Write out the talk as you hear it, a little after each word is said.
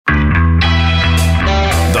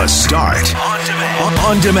The Start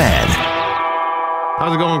on demand.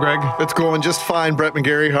 How's it going, Greg? It's going just fine. Brett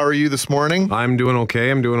McGarry, how are you this morning? I'm doing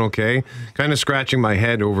okay. Kind of scratching my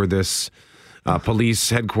head over this police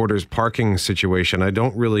headquarters parking situation. I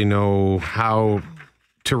don't really know how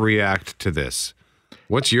to react to this.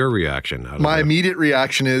 What's your reaction? My immediate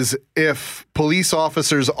reaction is if police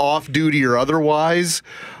officers off duty or otherwise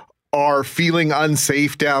are feeling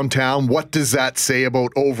unsafe downtown, what does that say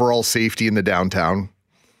about overall safety in the downtown?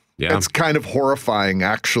 Yeah. It's kind of horrifying,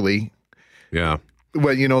 actually. Yeah.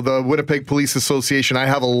 Well, you know, the Winnipeg Police Association, I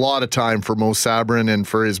have a lot of time for Mo Sabrin and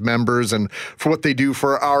for his members and for what they do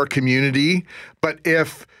for our community. But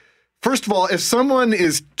first of all, if someone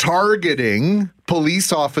is targeting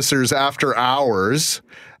police officers after hours,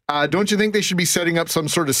 don't you think they should be setting up some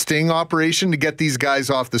sort of sting operation to get these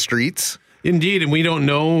guys off the streets? Indeed, and we don't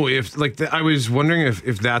know if, I was wondering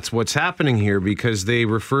if that's what's happening here, because they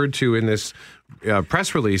referred to in this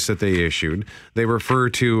press release that they issued, they refer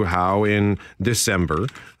to how in December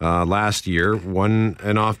last year,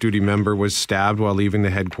 an off-duty member was stabbed while leaving the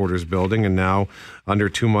headquarters building, and now, under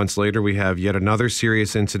 2 months later, we have yet another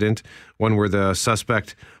serious incident, one where the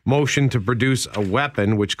suspect motioned to produce a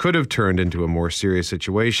weapon, which could have turned into a more serious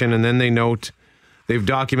situation, and then they note they've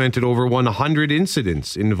documented over 100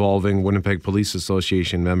 incidents involving Winnipeg Police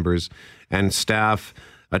Association members and staff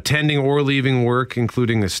attending or leaving work,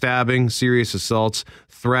 including a stabbing, serious assaults,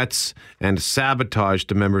 threats, and sabotage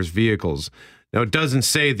to members' vehicles. Now, it doesn't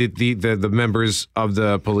say that the members of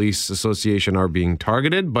the police association are being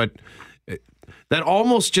targeted, but that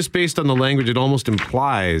almost, just based on the language, it almost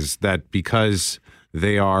implies that because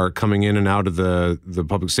they are coming in and out of the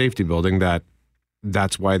public safety building,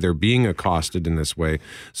 that's why they're being accosted in this way.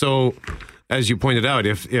 So, as you pointed out,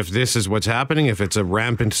 if this is what's happening, if it's a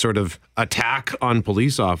rampant sort of attack on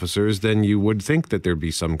police officers, then you would think that there'd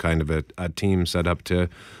be some kind of a team set up to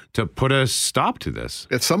put a stop to this.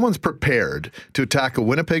 If someone's prepared to attack a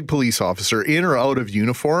Winnipeg police officer in or out of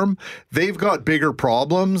uniform, they've got bigger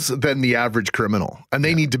problems than the average criminal, and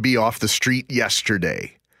they need to be off the street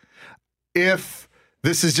yesterday. If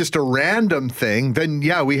this is just a random thing, then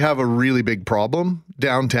yeah, we have a really big problem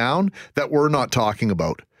downtown that we're not talking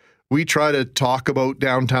about. We try to talk about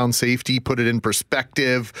downtown safety, put it in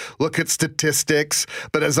perspective, look at statistics.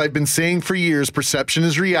 But as I've been saying for years, perception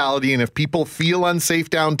is reality. And if people feel unsafe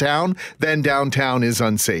downtown, then downtown is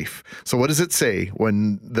unsafe. So what does it say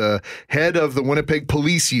when the head of the Winnipeg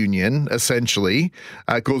Police Union, essentially,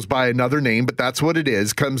 goes by another name, but that's what it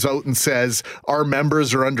is, comes out and says our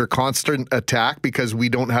members are under constant attack because we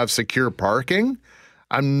don't have secure parking?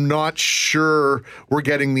 I'm not sure we're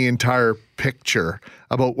getting the entire picture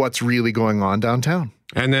about what's really going on downtown.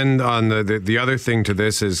 And then on the other thing to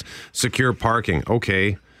this is secure parking.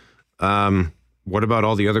 Okay. What about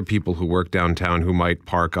all the other people who work downtown who might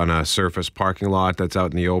park on a surface parking lot that's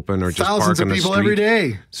out in the open or just Thousands park on the street? of people every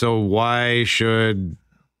day. So why should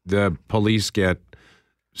the police get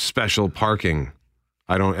special parking?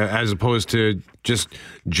 As opposed to just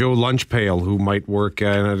Joe Lunchpail who might work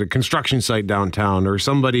at a construction site downtown or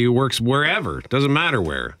somebody who works wherever. Doesn't matter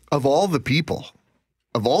where. Of all the people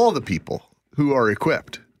who are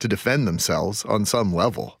equipped to defend themselves on some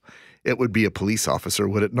level, it would be a police officer,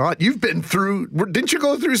 would it not? You've been through, didn't you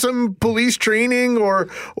go through some police training or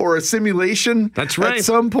a simulation? That's right. At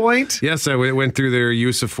some point? Yes, I went through their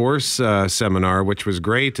use of force seminar, which was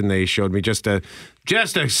great, and they showed me just a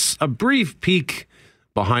brief peek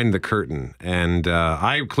behind the curtain, and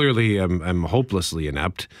I clearly am hopelessly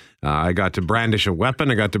inept. I got to brandish a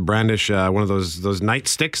weapon. I got to brandish one of those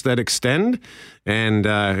nightsticks that extend, and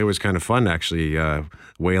it was kind of fun, actually,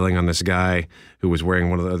 wailing on this guy who was wearing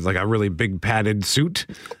one of those, like a really big padded suit.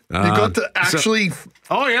 You got to actually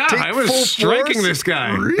I was striking force? This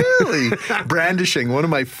guy. Really? Brandishing, one of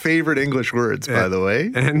my favorite English words, by the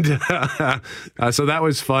way. And so that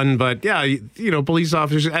was fun. But yeah, police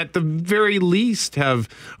officers at the very least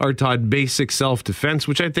are taught basic self-defense,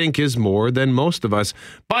 which I think is more than most of us.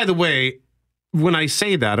 By the way, when I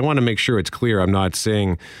say that, I want to make sure it's clear. I'm not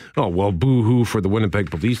saying, oh, well, boo-hoo for the Winnipeg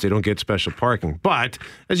police. They don't get special parking. But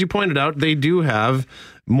as you pointed out, they do have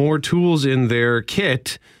more tools in their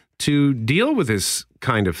kit to deal with this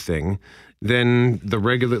kind of thing than the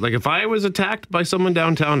regular. Like if I was attacked by someone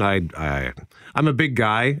downtown, I'm a big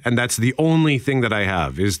guy, and that's the only thing that I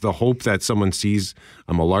have is the hope that someone sees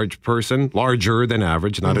I'm a large person, larger than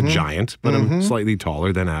average, not a giant, but I'm slightly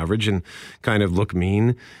taller than average and kind of look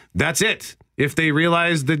mean. That's it. If they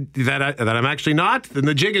realize that I'm actually not, then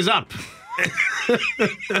the jig is up.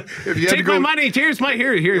 If you had to Take go, my money. Here's my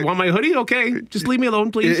here. You want my hoodie? Okay, just leave me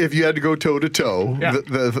alone, please. if you had to go toe to toe,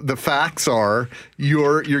 the facts are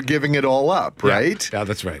you're giving it all up, right? Yeah,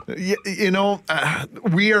 that's right.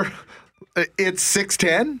 We are. It's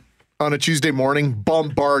 6:10 on a Tuesday morning,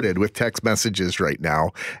 bombarded with text messages right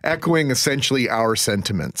now, echoing essentially our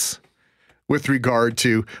sentiments with regard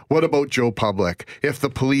to what about Joe Public? If the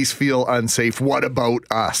police feel unsafe, what about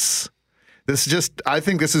us? I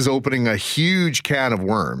think this is opening a huge can of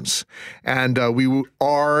worms. And we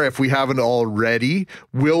are, if we haven't already,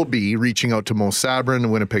 will be reaching out to Mo Sabrin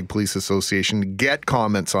and Winnipeg Police Association to get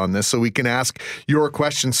comments on this so we can ask your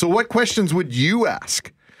questions. So what questions would you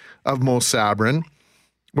ask of Mo Sabrin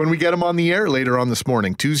when we get him on the air later on this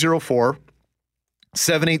morning?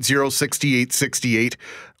 204-780-6868.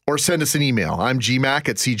 Or send us an email. I'm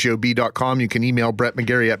gmac@cjob.com. You can email Brett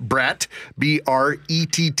McGarry at Brett,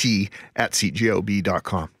 BRETT,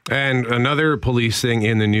 @cjob.com. And another police thing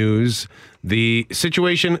in the news, the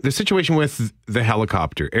situation with the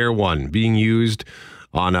helicopter, Air One, being used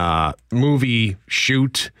on a movie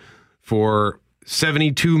shoot for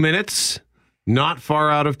 72 minutes, not far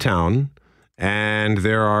out of town. And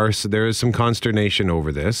there is some consternation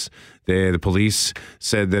over this. The police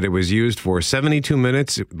said that it was used for 72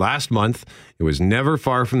 minutes last month. It was never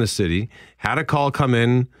far from the city. Had a call come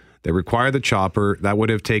in that required the chopper. That would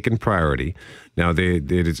have taken priority. Now,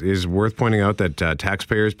 it is worth pointing out that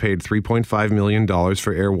taxpayers paid $3.5 million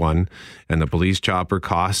for Air One, and the police chopper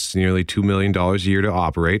costs nearly $2 million a year to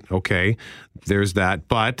operate. Okay, there's that.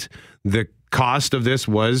 But the cost of this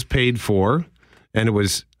was paid for. And it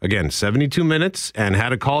was, again, 72 minutes, and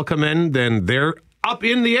had a call come in, then they're up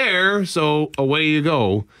in the air, so away you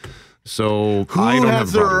go. So I don't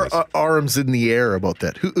have their arms in the air about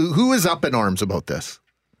that? Who is up in arms about this?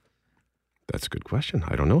 That's a good question.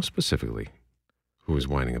 I don't know specifically who is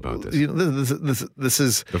whining about this. This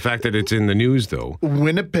is the fact that it's in the news, though.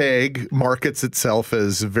 Winnipeg markets itself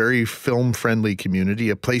as a very film-friendly community,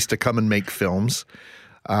 a place to come and make films.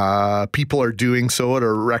 People are doing so at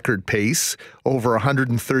a record pace. Over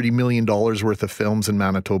 $130 million worth of films in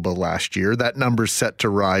Manitoba last year. That number's set to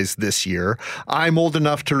rise this year. I'm old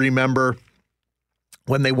enough to remember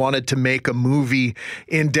when they wanted to make a movie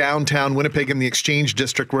in downtown Winnipeg in the Exchange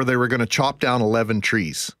District where they were going to chop down 11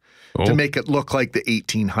 trees to make it look like the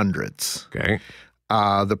 1800s. Okay.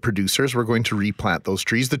 The producers were going to replant those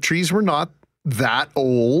trees. The trees were not that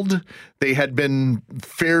old. They had been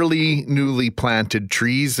fairly newly planted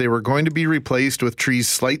trees. They were going to be replaced with trees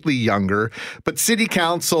slightly younger, but City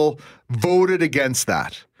Council voted against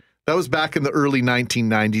that. That was back in the early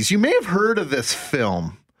 1990s. You may have heard of this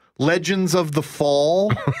film, Legends of the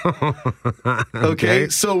Fall. Okay,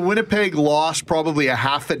 so Winnipeg lost probably a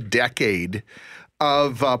half a decade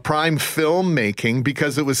of prime filmmaking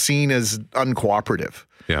because it was seen as uncooperative.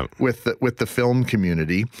 Yeah. With the film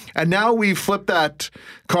community. And now we've flipped that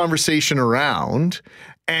conversation around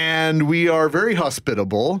and we are very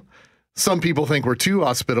hospitable. Some people think we're too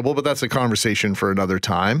hospitable, but that's a conversation for another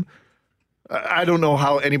time. I don't know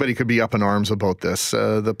how anybody could be up in arms about this.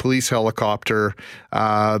 The police helicopter,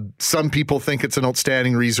 some people think it's an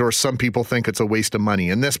outstanding resource. Some people think it's a waste of money.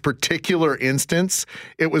 In this particular instance,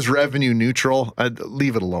 it was revenue neutral.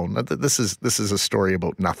 Leave it alone. This is a story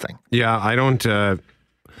about nothing. Yeah,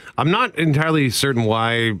 I'm not entirely certain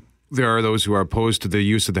why there are those who are opposed to the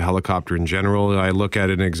use of the helicopter in general. I look at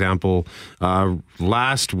an example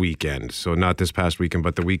last weekend, so not this past weekend,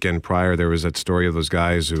 but the weekend prior, there was that story of those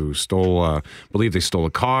guys who I believe they stole a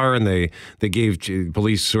car, and they gave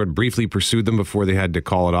police sort of briefly pursued them before they had to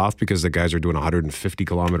call it off because the guys are doing 150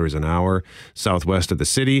 kilometers an hour southwest of the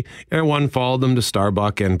city. Air One followed them to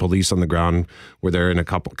Starbuck, and police on the ground were there in a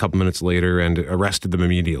couple minutes later and arrested them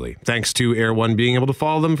immediately, thanks to Air One being able to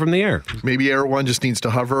follow them from the air. Maybe Air One just needs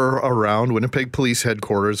to hover around Winnipeg Police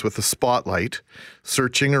Headquarters with a spotlight,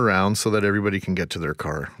 searching around so that everybody can get to their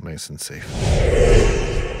car nice and safe.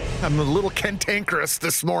 I'm a little cantankerous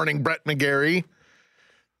this morning, Brett McGarry.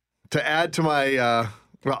 To add to my,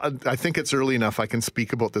 I think it's early enough I can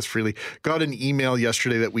speak about this freely. Got an email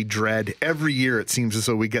yesterday that we dread. Every year it seems as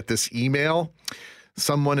though we get this email.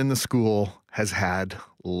 Someone in the school has had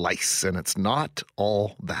lice, and it's not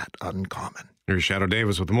all that uncommon. Here's Shadoe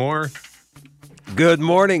Davis with more. Good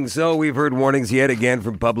morning. So we've heard warnings yet again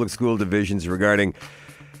from public school divisions regarding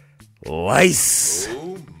lice.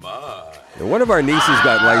 Oh my. Now, one of our nieces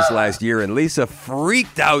got lice last year, and Lisa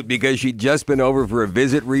freaked out because she'd just been over for a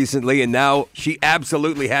visit recently, and now she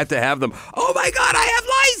absolutely had to have them. Oh my God, I have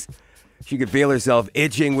lice! She could feel herself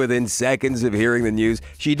itching within seconds of hearing the news.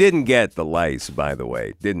 She didn't get the lice, by the way.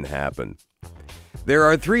 It didn't happen. There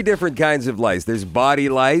are 3 different kinds of lice. There's body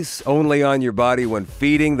lice, only on your body when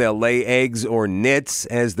feeding. They'll lay eggs or nits,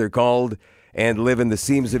 as they're called, and live in the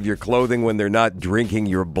seams of your clothing when they're not drinking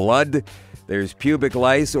your blood. There's pubic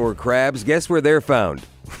lice or crabs. Guess where they're found?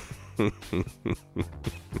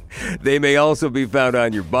 They may also be found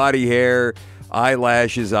on your body hair,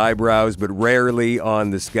 eyelashes, eyebrows, but rarely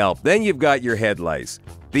on the scalp. Then you've got your head lice.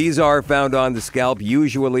 These are found on the scalp,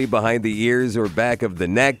 usually behind the ears or back of the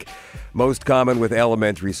neck, most common with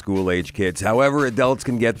elementary school age kids. However, adults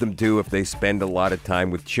can get them too if they spend a lot of time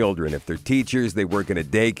with children. If they're teachers, they work in a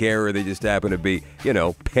daycare, or they just happen to be,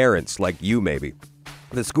 parents like you maybe.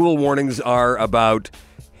 The school warnings are about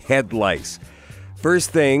head lice.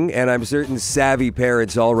 First thing, and I'm certain savvy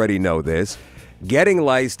parents already know this, getting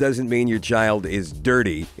lice doesn't mean your child is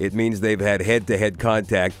dirty. It means they've had head-to-head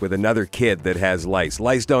contact with another kid that has lice.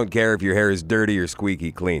 Lice don't care if your hair is dirty or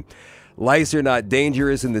squeaky clean. Lice are not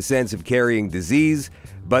dangerous in the sense of carrying disease,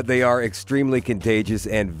 but they are extremely contagious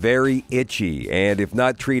and very itchy, and if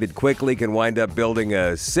not treated quickly, can wind up building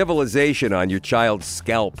a civilization on your child's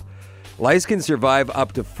scalp. Lice can survive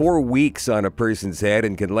up to 4 weeks on a person's head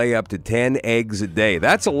and can lay up to 10 eggs a day.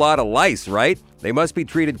 That's a lot of lice, right? They must be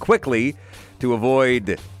treated quickly to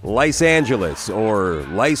avoid Lice Angeles or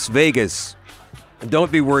Lice Vegas.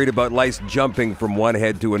 Don't be worried about lice jumping from one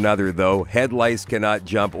head to another, though. Head lice cannot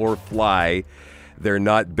jump or fly. They're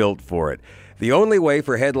not built for it. The only way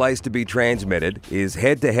for head lice to be transmitted is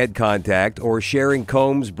head-to-head contact or sharing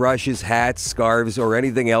combs, brushes, hats, scarves, or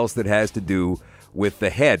anything else that has to do with the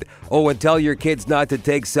head. Oh, and tell your kids not to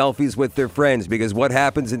take selfies with their friends, because what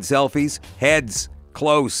happens in selfies? Heads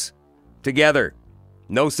close together.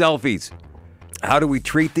 No selfies. How do we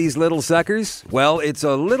treat these little suckers? Well, it's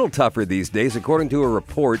a little tougher these days. According to a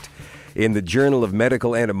report in the Journal of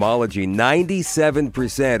Medical Entomology,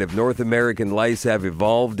 97% of North American lice have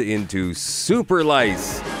evolved into super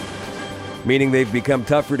lice, meaning they've become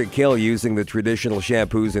tougher to kill using the traditional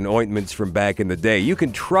shampoos and ointments from back in the day. You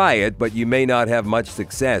can try it, but you may not have much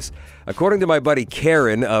success. According to my buddy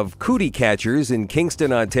Karen of Cootie Catchers in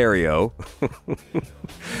Kingston, Ontario,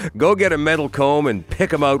 go get a metal comb and pick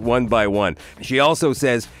them out one by one. She also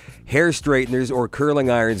says hair straighteners or curling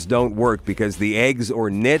irons don't work because the eggs or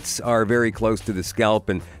nits are very close to the scalp,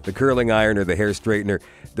 and the curling iron or the hair straightener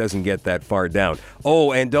doesn't get that far down.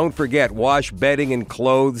 Oh, and don't forget, wash bedding and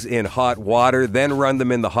clothes in hot water, then run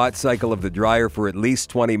them in the hot cycle of the dryer for at least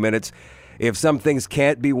 20 minutes. If some things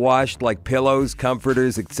can't be washed, like pillows,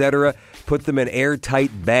 comforters, etc., put them in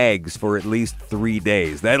airtight bags for at least 3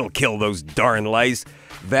 days. That'll kill those darn lice.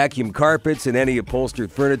 Vacuum carpets and any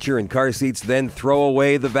upholstered furniture and car seats, then throw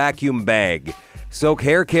away the vacuum bag. Soak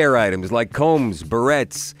hair care items like combs,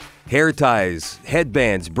 barrettes, hair ties,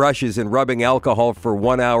 headbands, brushes, and rubbing alcohol for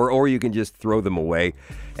 1 hour, or you can just throw them away.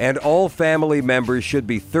 And all family members should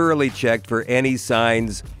be thoroughly checked for any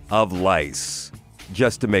signs of lice,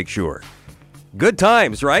 just to make sure. Good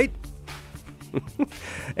times, right?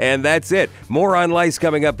 And that's it. More on lice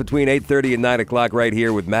coming up between 8:30 and 9 o'clock right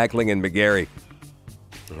here with Mackling and McGarry.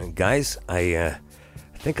 Guys, I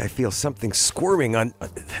think I feel something squirming on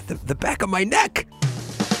the back of my neck.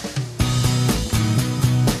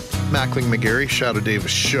 Mackling McGarry, Shadoe Davis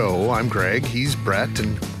Show. I'm Greg. He's Brett.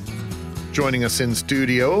 And joining us in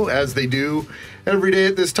studio, as they do every day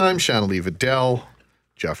at this time, Shawnee Vidal,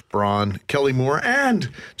 Jeff Braun, Kelly Moore,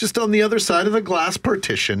 and just on the other side of the glass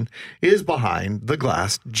partition is behind the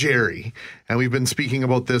glass Jerry. And we've been speaking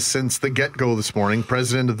about this since the get-go this morning.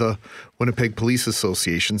 President of the Winnipeg Police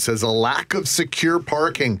Association says a lack of secure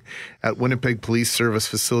parking at Winnipeg Police Service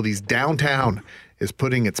facilities downtown is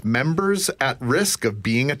putting its members at risk of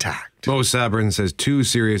being attacked. Mo Sabrin says 2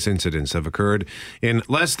 serious incidents have occurred in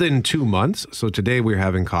less than 2 months. So today we're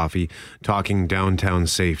having coffee talking downtown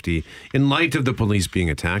safety. In light of the police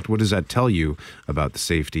being attacked, what does that tell you about the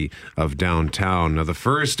safety of downtown? Now, the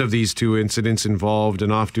first of these 2 incidents involved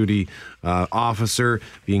an off-duty officer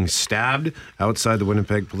being stabbed outside the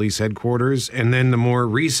Winnipeg Police headquarters. And then the more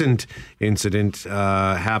recent incident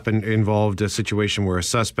involved a situation where a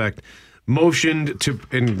suspect motioned to,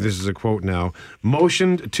 and this is a quote now,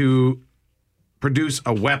 motioned to produce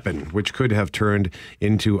a weapon, which could have turned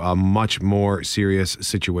into a much more serious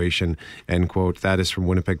situation, end quote. That is from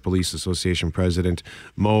Winnipeg Police Association President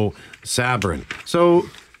Mo Sabrin. So,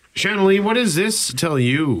 Shawnee, what does this tell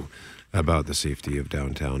you about the safety of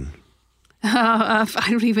downtown? I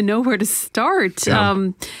don't even know where to start.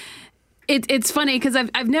 Yeah. It's funny because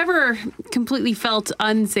I've never completely felt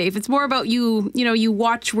unsafe. It's more about you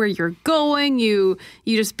watch where you're going. You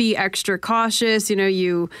just be extra cautious.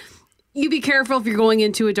 You be careful if you're going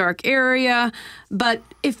into a dark area. But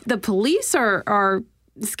if the police are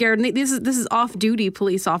scared. And this is off-duty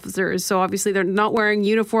police officers, so obviously they're not wearing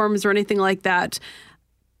uniforms or anything like that.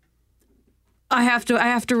 I have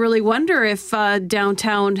to really wonder if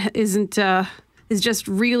downtown is just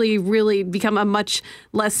really, really become a much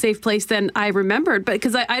less safe place than I remembered. But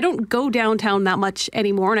because I don't go downtown that much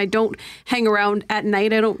anymore, and I don't hang around at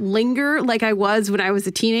night. I don't linger like I was when I was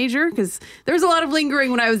a teenager, because there was a lot of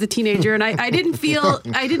lingering when I was a teenager, and I didn't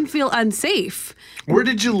feel unsafe. Where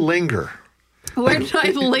did you linger? Where did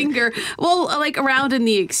I linger? Well, like around in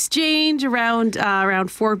the Exchange,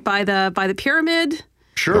 around Fort by the Pyramid.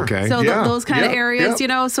 Sure. Okay. So Yeah. those kind of Yeah. areas,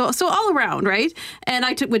 Yeah. so all around, right? And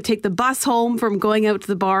I would take the bus home from going out to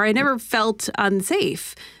the bar. I never felt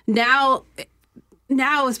unsafe. Now,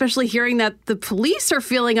 especially hearing that the police are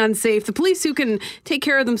feeling unsafe, the police who can take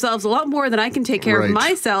care of themselves a lot more than I can take care of Right.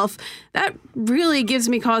 myself, that really gives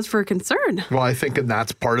me cause for concern. Well, I think, and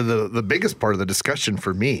that's part of the biggest part of the discussion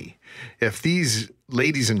for me. If these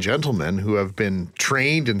ladies and gentlemen who have been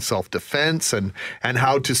trained in self-defense and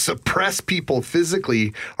how to suppress people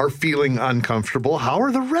physically are feeling uncomfortable, how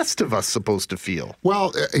are the rest of us supposed to feel?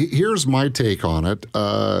 Well, here's my take on it.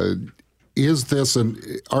 Are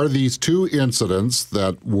these two incidents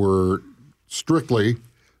that were strictly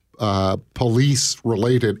police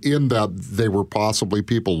related, in that they were possibly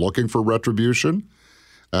people looking for retribution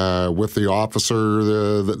with the officer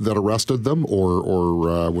that arrested them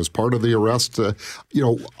or was part of the arrest?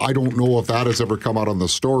 I don't know if that has ever come out on the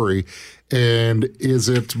story. And is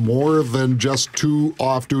it more than just two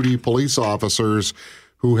off-duty police officers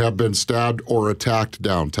who have been stabbed or attacked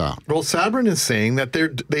downtown? Well, Sabrin is saying that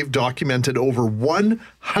they've documented over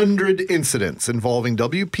 100 incidents involving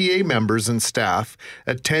WPA members and staff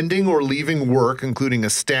attending or leaving work, including a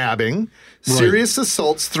stabbing, serious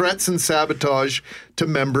assaults, threats, and sabotage to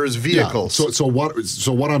members' vehicles. Yeah. So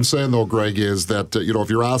what I'm saying, though, Greg, is that if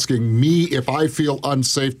you're asking me if I feel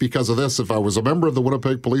unsafe because of this, if I was a member of the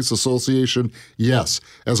Winnipeg Police Association, yes.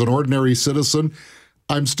 As an ordinary citizen,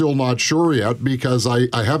 I'm still not sure yet, because I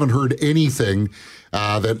haven't heard anything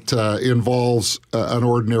that involves an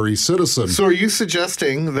ordinary citizen. So are you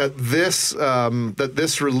suggesting that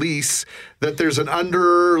this release, that there's an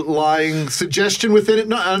underlying suggestion within it?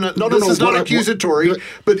 No, this is not accusatory,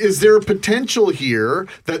 but is there a potential here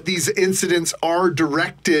that these incidents are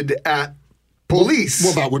directed at police?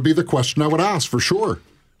 Well, that would be the question I would ask, for sure.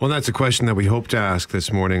 Well, that's a question that we hope to ask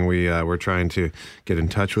this morning. We're trying to get in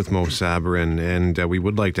touch with Mo Sabrin, and we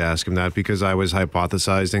would like to ask him that, because I was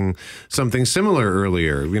hypothesizing something similar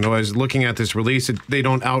earlier. I was looking at this release. They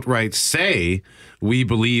don't outright say, we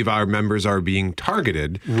believe our members are being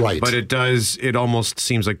targeted. Right. But it almost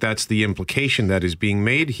seems like that's the implication that is being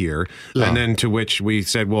made here. Yeah. And then to which we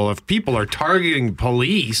said, well, if people are targeting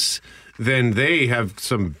police, then they have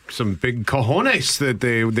some big cojones that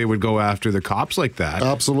they would go after the cops like that.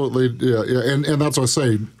 Absolutely, yeah. And that's what I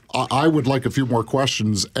say. I would like a few more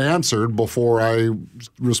questions answered before I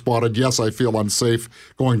responded, yes, I feel unsafe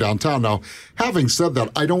going downtown. Now, having said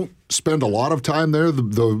that, I don't spend a lot of time there.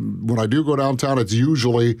 When I do go downtown, it's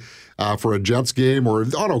usually for a Jets game, or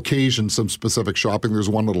on occasion some specific shopping. There's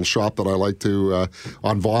one little shop that I like to,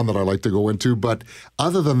 on Vaughan, that I like to go into. But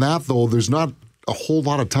other than that, though, there's not a whole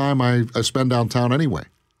lot of time I spend downtown anyway.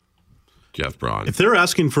 Jeff Braun. If they're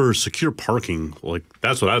asking for secure parking,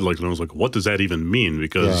 that's what I'd like to know. What does that even mean?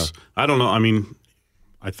 Because I don't know. I mean,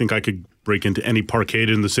 I think I could break into any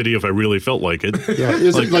parkade in the city if I really felt like it. Yeah,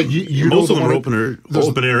 is it like you most know of them are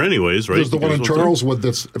open air anyways, right? There's the one in Charleswood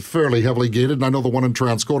that's fairly heavily gated, and I know the one in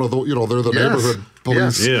Transcoda. They're the neighborhood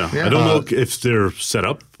police. Yeah. I don't know if they're set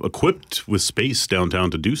up, equipped with space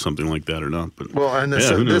downtown to do something like that or not. But well, and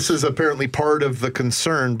this is apparently part of the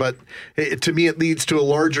concern, but to me, it leads to a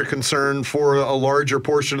larger concern for a larger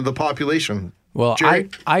portion of the population. Well,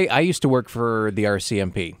 Jerry? I used to work for the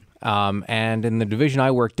RCMP. And in the division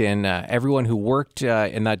I worked in, everyone who worked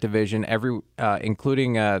in that division,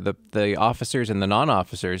 including the officers and the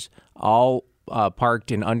non-officers, all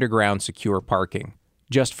parked in underground secure parking,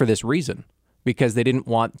 just for this reason, because they didn't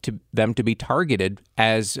want them to be targeted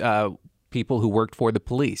as people who worked for the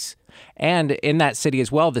police. And in that city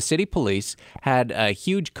as well, the city police had a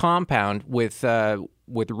huge compound with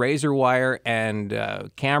razor wire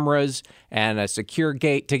and cameras and a secure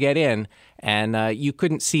gate to get in. And you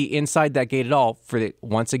couldn't see inside that gate at all, for the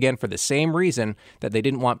same reason that they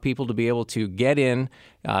didn't want people to be able to get in,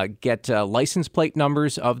 get license plate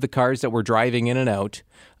numbers of the cars that were driving in and out.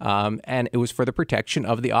 And it was for the protection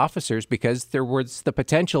of the officers, because there was the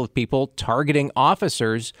potential of people targeting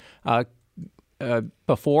officers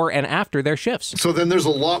before and after their shifts. So then there's a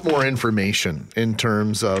lot more information in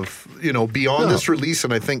terms of, beyond this release.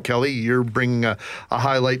 And I think, Kelly, you're bringing a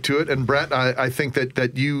highlight to it. And Brett, I think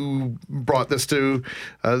that you brought this to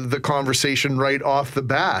the conversation right off the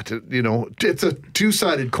bat. It's a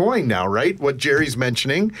two-sided coin now, right? What Jerry's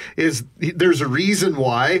mentioning is there's a reason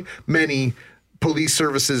why many police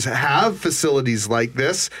services have facilities like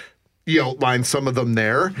this. You outlined some of them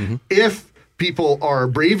there. Mm-hmm. If people are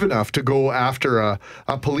brave enough to go after a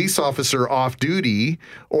police officer off duty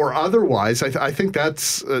or otherwise, I think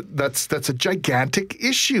that's a gigantic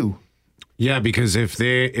issue. Yeah, because if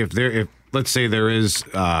let's say there is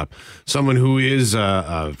someone who is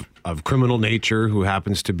of criminal nature who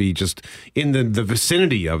happens to be just in the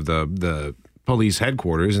vicinity of the police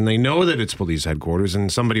headquarters, and they know that it's police headquarters,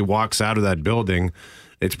 and somebody walks out of that building,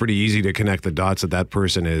 it's pretty easy to connect the dots that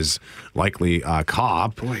person is likely a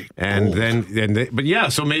cop. Boy, and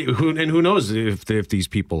so who knows if these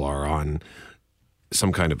people are on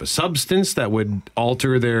some kind of a substance that would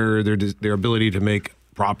alter their ability to make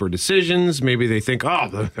proper decisions. Maybe they think,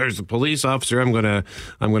 there's a police officer, I'm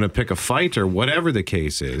gonna pick a fight, or whatever the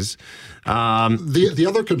case is. The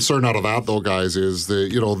other concern out of that, though, guys, is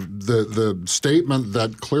the statement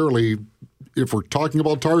that clearly, if we're talking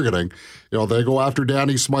about targeting, they go after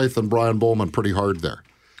Danny Smythe and Brian Bowman pretty hard there,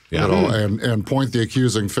 and point the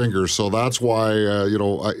accusing finger. So that's why,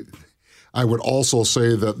 I would also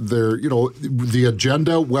say that the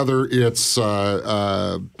agenda, whether it's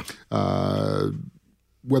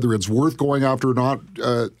worth going after or not,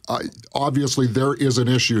 obviously there is an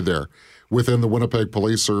issue there within the Winnipeg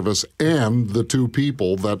Police Service and the two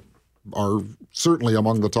people that are certainly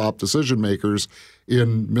among the top decision makers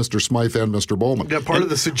in Mr. Smythe and Mr. Bowman. Yeah, part of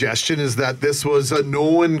the suggestion is that this was a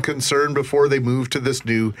known concern before they moved to this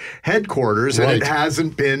new headquarters, and it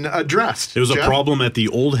hasn't been addressed. It was a problem at the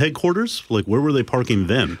old headquarters? Like, where were they parking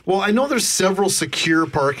then? Well, I know there's several secure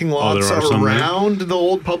parking lots around the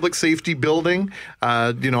old public safety building.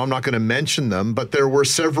 I'm not going to mention them, but there were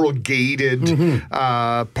several gated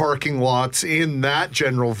parking lots in that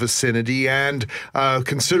general vicinity, and a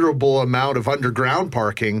considerable amount of underground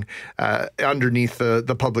parking underneath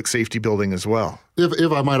the public safety building as well.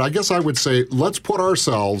 If I might, I guess I would say let's put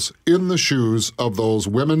ourselves in the shoes of those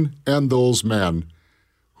women and those men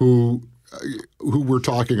who we're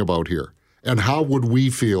talking about here. And how would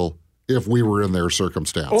we feel if we were in their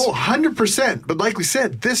circumstance? 100%. But like we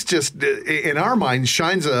said, this just, in our minds,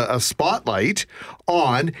 shines a spotlight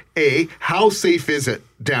on, how safe is it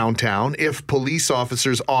downtown if police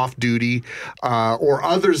officers off duty or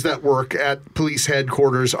others that work at police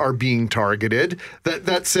headquarters are being targeted.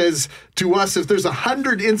 That says to us, if there's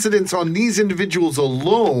 100 incidents on these individuals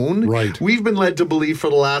alone, we've been led to believe for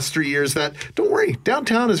the last 3 years that, don't worry,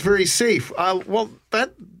 downtown is very safe.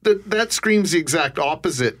 That screams the exact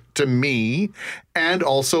opposite to me. And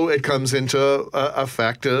also it comes into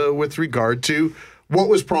effect with regard to what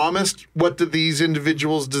was promised, what do these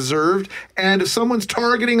individuals deserved, and if someone's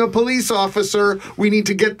targeting a police officer, we need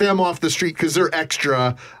to get them off the street because they're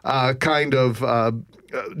extra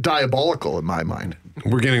diabolical in my mind.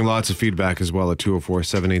 We're getting lots of feedback as well at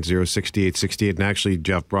 204-780-6868. And actually,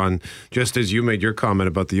 Jeff Braun, just as you made your comment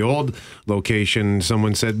about the old location,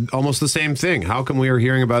 someone said almost the same thing. How come we are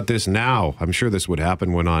hearing about this now? I'm sure this would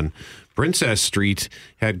happen when on Princess Street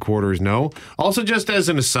headquarters. No. Also, just as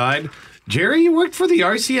an aside, Jerry, you worked for the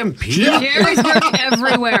RCMP? Yeah. Jerry's worked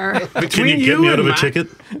everywhere. Can you get me out of a ticket?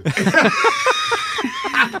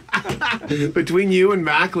 Between you and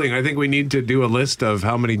Mackling, I think we need to do a list of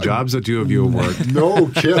how many jobs the two of you have worked. No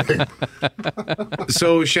kidding.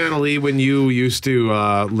 So, Shadoe, when you used to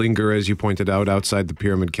linger, as you pointed out, outside the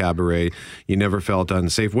Pyramid Cabaret, you never felt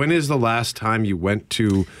unsafe. When is the last time you went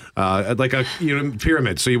to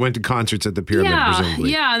Pyramid? So you went to concerts at the Pyramid,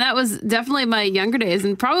 presumably. Yeah, that was definitely my younger days,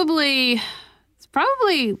 and probably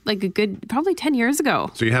like a good 10 years ago.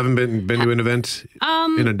 So you haven't been to an event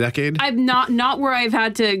in a decade? I've not where I've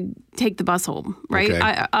had to take the bus home, right?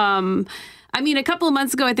 Okay. I mean, a couple of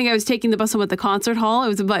months ago, I think I was taking the bus home at the concert hall. It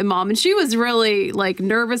was with my mom, and she was really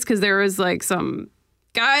nervous because there was some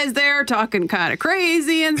guys there talking kind of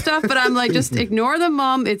crazy and stuff. But I'm like, just ignore them,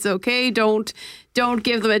 Mom. It's okay. Don't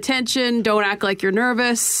give them attention. Don't act like you're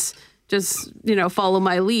nervous. Just, follow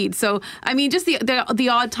my lead. So, I mean, just the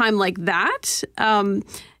odd time like that. And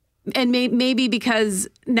maybe because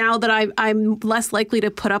now that I'm less likely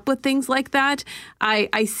to put up with things like that,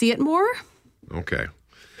 I see it more. Okay.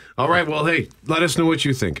 All right. Well, hey, let us know what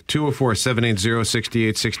you think.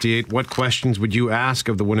 204-780-6868. What questions would you ask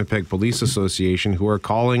of the Winnipeg Police Association, who are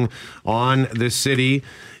calling on the city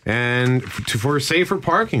and for safer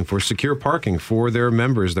parking, for secure parking for their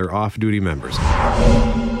members, their off-duty members.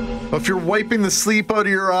 If you're wiping the sleep out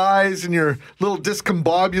of your eyes and you're a little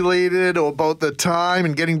discombobulated about the time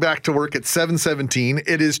and getting back to work at 7:17,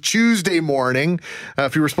 it is Tuesday morning.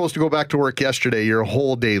 If you were supposed to go back to work yesterday, you're a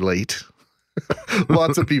whole day late.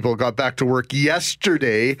 Lots of people got back to work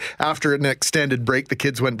yesterday after an extended break. The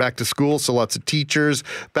kids went back to school, so lots of teachers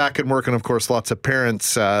back in work, and of course lots of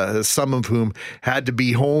parents, some of whom had to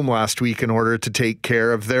be home last week in order to take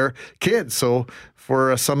care of their kids. So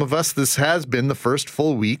for some of us, this has been the first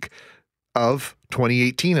full week of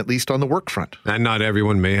 2018, at least on the work front. And not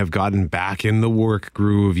everyone may have gotten back in the work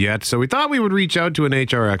groove yet, so we thought we would reach out to an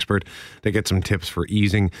HR expert to get some tips for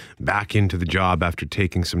easing back into the job after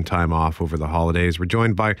taking some time off over the holidays. We're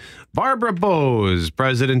joined by Barbara Bowes,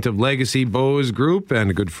 president of Legacy Bowes Group and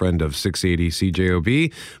a good friend of 680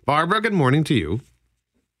 CJOB. Barbara, good morning to you.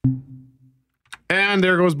 And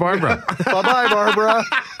there goes Barbara. Bye-bye, Barbara.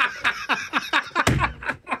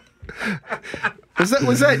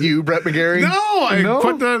 Was that you, Brett McGarry? No, I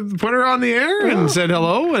put her on the air and said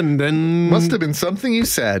hello, and then Must have been something you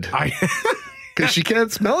said. Because she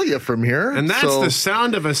can't smell you from here. And that's the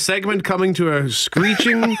sound of a segment coming to a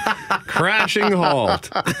screeching, crashing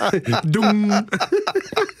halt. Doom.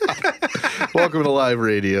 Welcome to live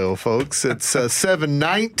radio, folks. It's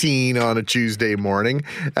 7:19 on a Tuesday morning,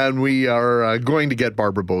 and we are going to get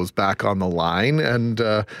Barbara Bowes back on the line. And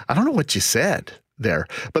I don't know what you said there,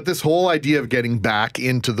 but this whole idea of getting back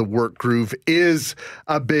into the work groove is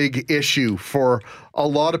a big issue for a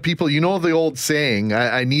lot of people. You know the old saying,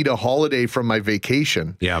 I need a holiday from my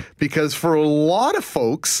vacation. Yeah. Because for a lot of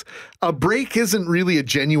folks, a break isn't really a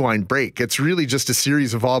genuine break. It's really just a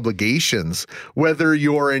series of obligations, whether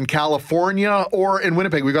you're in California or in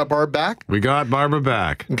Winnipeg. We got Barb back? We got Barbara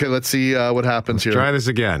back. Okay, let's see what happens here. Try this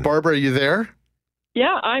again. Barbara, are you there?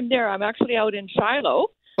 Yeah, I'm there. I'm actually out in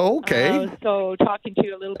Shiloh. Okay. So talking to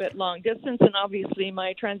you a little bit long distance, and obviously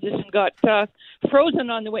my transition got frozen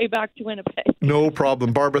on the way back to Winnipeg. No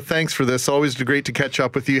problem. Barbara, thanks for this. Always great to catch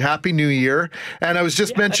up with you. Happy New Year. And I was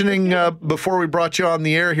just mentioning before we brought you on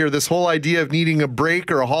the air here, this whole idea of needing a break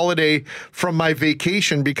or a holiday from my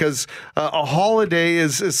vacation, because a holiday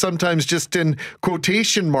is sometimes just in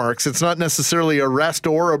quotation marks. It's not necessarily a rest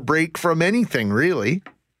or a break from anything, really.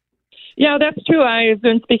 Yeah, that's true. I've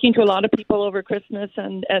been speaking to a lot of people over Christmas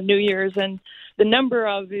and New Year's, and the number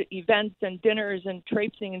of events and dinners and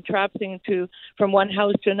traipsing and trapsing from one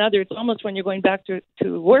house to another. It's almost when you're going back to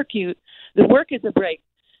work, the work is a break.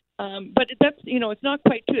 But that's, it's not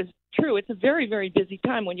quite true. It's a very, very busy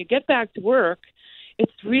time. When you get back to work,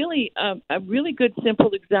 it's really a really good,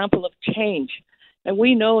 simple example of change. And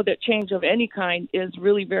we know that change of any kind is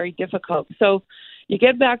really very difficult. So you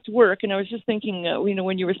get back to work, and I was just thinking,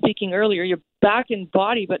 when you were speaking earlier, you're back in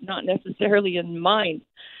body, but not necessarily in mind.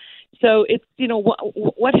 So it's,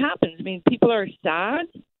 what happens? I mean, people are sad,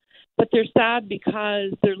 but they're sad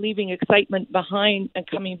because they're leaving excitement behind and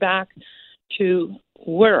coming back to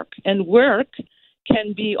work. And work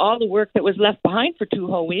can be all the work that was left behind for 2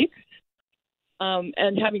 whole weeks,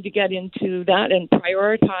 and having to get into that and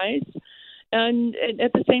prioritize. And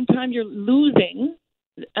at the same time, you're losing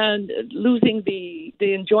the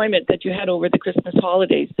enjoyment that you had over the Christmas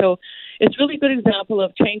holidays. So it's really a good example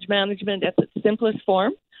of change management at its simplest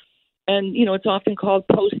form. And, it's often called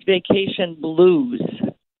post-vacation blues.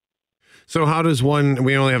 So how does one,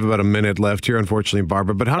 we only have about a minute left here, unfortunately,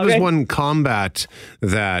 Barbara, but how does one combat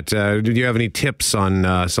that? Do you have any tips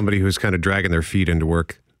on somebody who's kind of dragging their feet into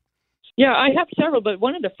work? Yeah, I have several, but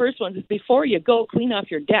one of the first ones is before you go, clean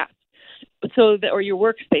off your desk. Or your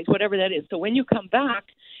workspace, whatever that is. So when you come back,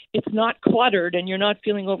 it's not cluttered and you're not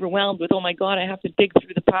feeling overwhelmed with, oh my God, I have to dig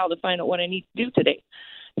through the pile to find out what I need to do today.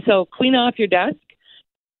 So clean off your desk.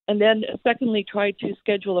 And then secondly, try to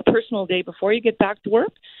schedule a personal day before you get back to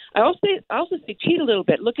work. I also say cheat a little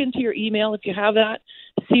bit. Look into your email if you have that,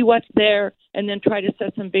 see what's there, and then try to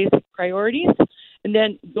set some basic priorities. And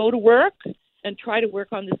then go to work and try to work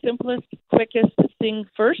on the simplest, quickest thing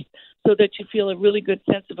first, so that you feel a really good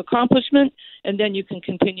sense of accomplishment, and then you can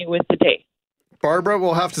continue with the day. Barbara,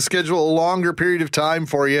 we'll have to schedule a longer period of time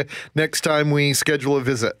for you next time we schedule a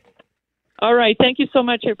visit. All right. Thank you so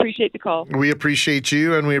much. I appreciate the call. We appreciate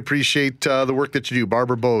you, and we appreciate the work that you do.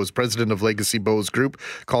 Barbara Bowes, president of Legacy Bowes Group,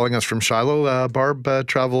 calling us from Shiloh. Barb,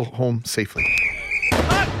 travel home safely.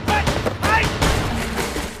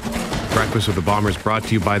 Breakfast with the Bombers brought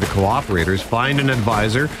to you by the Cooperators. Find an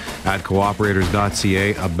advisor at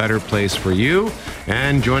cooperators.ca, a better place for you.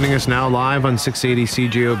 And joining us now live on 680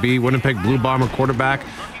 CJOB, Winnipeg Blue Bomber quarterback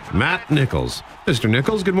Matt Nichols. Mr.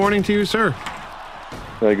 Nichols, good morning to you, sir.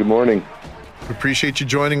 Hi, good morning. Appreciate you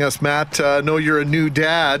joining us, Matt. Know you're a new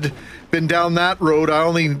dad. Been down that road. I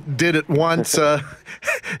only did it once. A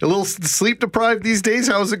little sleep deprived these days.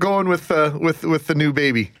 How's it going with the new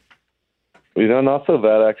baby? Not so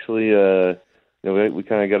bad actually. We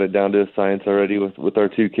kind of got it down to a science already with our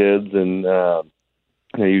two kids, and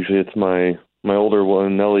usually it's my older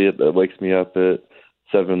one, Elliot, that wakes me up at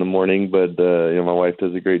 7 a.m. But my wife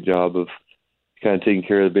does a great job of kind of taking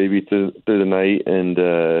care of the baby through the night, and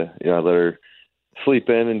I let her sleep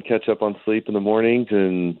in and catch up on sleep in the mornings,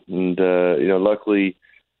 and luckily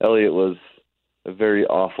Elliot was a very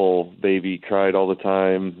awful baby, cried all the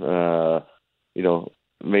time,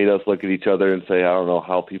 made us look at each other and say, I don't know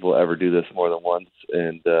how people ever do this more than once,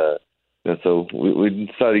 and so we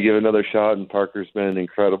decided to give it another shot, and Parker's been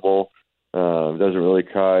incredible. Doesn't really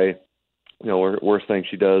cry. Worst thing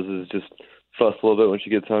she does is just fuss a little bit when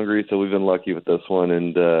she gets hungry, so we've been lucky with this one,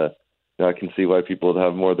 and I can see why people would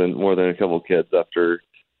have more than a couple of kids after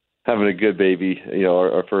having a good baby.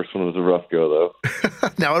 Our first one was a rough go, though.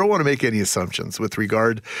 Now, I don't want to make any assumptions with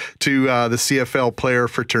regard to the CFL player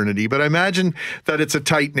fraternity, but I imagine that it's a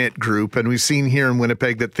tight-knit group, and we've seen here in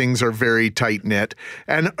Winnipeg that things are very tight-knit.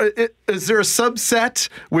 And is there a subset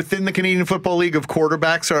within the Canadian Football League of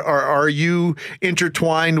quarterbacks? Are you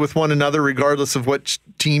intertwined with one another regardless of what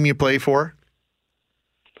team you play for?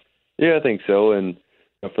 Yeah, I think so, and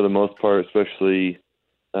for the most part, especially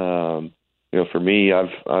for me,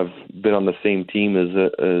 I've been on the same team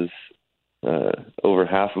as over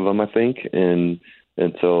half of them, I think, and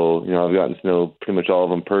so I've gotten to know pretty much all of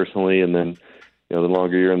them personally, and then the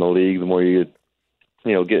longer you're in the league, the more you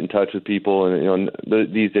get in touch with people, and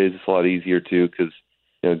these days it's a lot easier too, because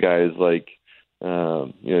guys like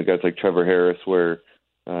Trevor Harris, where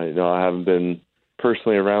I haven't been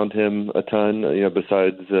personally around him a ton,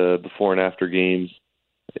 besides before and after games,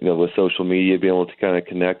 with social media, being able to kind of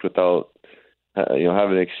connect without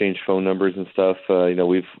having to exchange phone numbers and stuff. I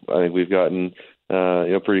think we've gotten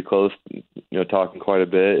pretty close, talking quite a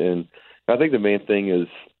bit, and I think the main thing is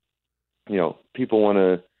people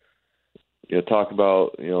want to talk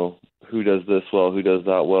about who does this well, who does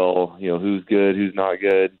that well, who's good, who's not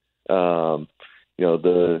good.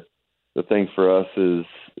 The thing for us is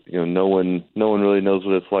no one really knows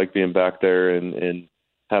what it's like being back there and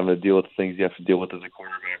having to deal with the things you have to deal with as a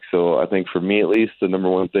quarterback. So I think for me, at least, the number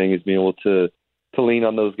one thing is being able to lean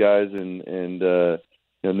on those guys and know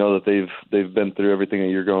that they've been through everything that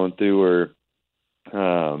you're going through, or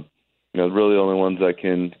really the only ones that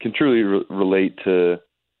can truly relate to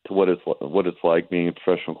what it's like being a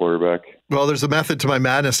professional quarterback. Well, there's a method to my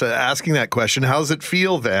madness asking that question. How does it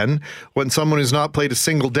feel then when someone who's not played a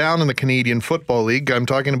single down in the Canadian Football League, I'm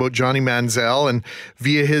talking about Johnny Manziel, and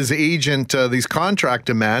via his agent, these contract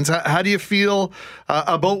demands, how do you feel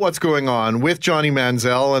about what's going on with Johnny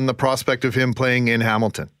Manziel and the prospect of him playing in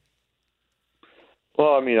Hamilton?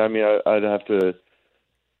 Well, I'd have to,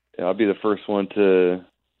 I'll be the first one to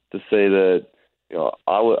say that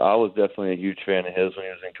I was definitely a huge fan of his when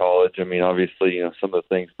he was in college. Obviously, some of the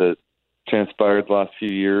things that transpired the last few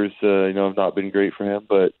years, have not been great for him.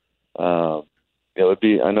 But I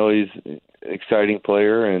know he's an exciting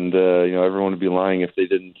player, and everyone would be lying if they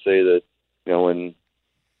didn't say that. When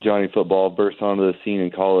Johnny Football burst onto the scene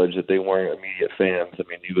in college, that they weren't immediate fans.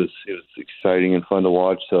 He was exciting and fun to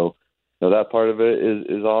watch. So that part of it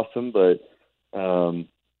is awesome. But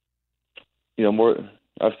more.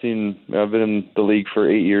 I've been in the league for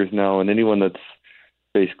 8 years now, and anyone that's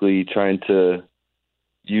basically trying to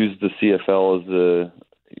use the CFL as the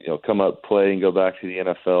come up, play, and go back to the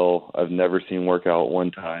NFL, I've never seen work out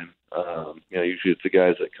one time. Usually it's the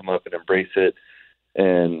guys that come up and embrace it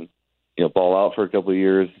and ball out for a couple of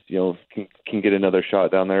years, can get another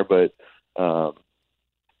shot down there. But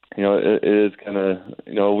it is kind of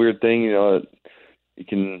a weird thing. You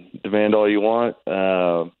can demand all you want.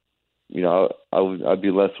 I'd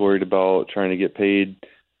be less worried about trying to get paid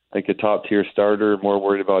like a top tier starter, more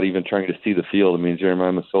worried about even trying to see the field.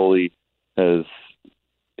 Jeremiah Masoli has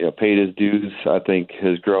paid his dues. I think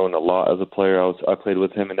has grown a lot as a player. I played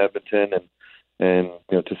with him in Edmonton, and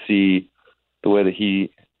to see the way that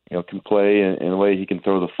he can play and the way he can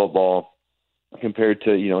throw the football compared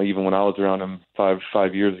to even when I was around him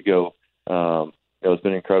five years ago, it's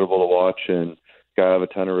been incredible to watch, and guy I have a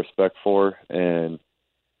ton of respect for, and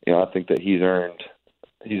I think that he's earned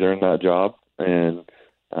that job, and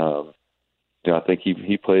I think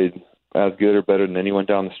he played as good or better than anyone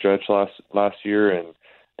down the stretch last year, and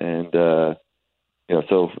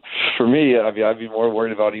so for me, I'd be more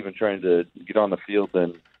worried about even trying to get on the field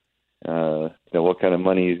than what kind of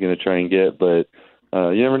money he's going to try and get. But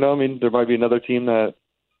you never know. There might be another team that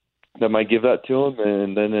that might give that to him,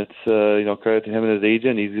 and then it's credit to him and his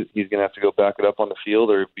agent. He's going to have to go back it up on the field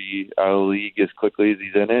or be out of the league as quickly as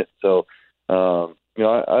he's in it. So I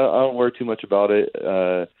don't worry too much about it.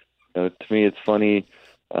 To me, it's funny.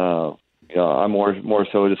 I more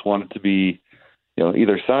so just want it to be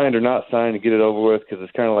either signed or not signed to get it over with, because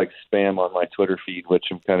it's kind of like spam on my Twitter feed, which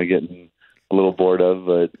I'm kind of getting a little bored of,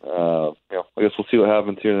 but I guess we'll see what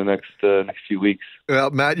happens here in the next few weeks.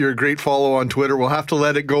 Well, Matt, you're a great follow on Twitter. We'll have to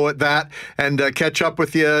let it go at that and catch up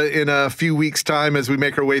with you in a few weeks' time as we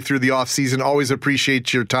make our way through the off season. Always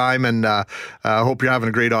appreciate your time, and hope you're having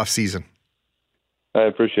a great off season. I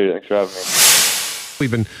appreciate it. Thanks for having me.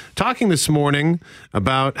 We've been talking this morning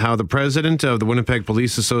about how the president of the Winnipeg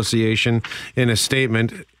Police Association, in a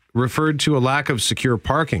statement, referred to a lack of secure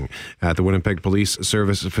parking at the Winnipeg Police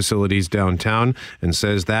Service facilities downtown, and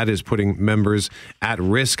says that is putting members at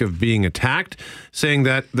risk of being attacked, saying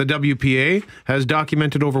that the WPA has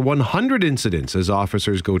documented over 100 incidents as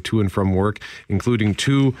officers go to and from work, including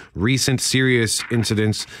 2 recent serious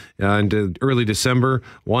incidents. In early December,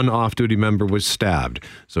 1 off-duty member was stabbed.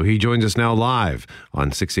 So he joins us now live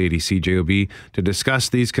on 680 CJOB to discuss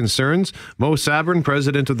these concerns. Mo Sabourin,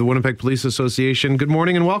 president of the Winnipeg Police Association. Good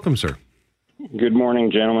morning and welcome, sir. Good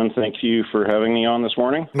morning, gentlemen. Thank you for having me on this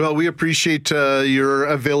morning. Well, we appreciate your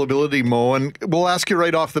availability, Mo, and we'll ask you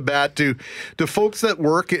right off the bat, do folks that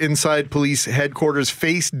work inside police headquarters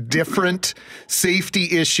face different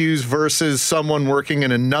safety issues versus someone working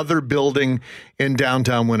in another building in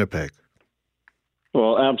downtown Winnipeg?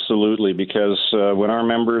 Well, absolutely, because when our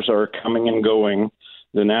members are coming and going,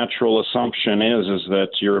 the natural assumption is that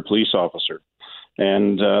you're a police officer.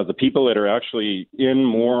 And the people that are actually in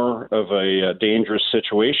more of a dangerous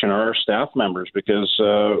situation are our staff members, because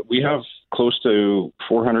we have close to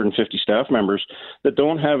 450 staff members that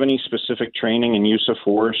don't have any specific training in use of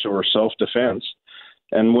force or self-defense.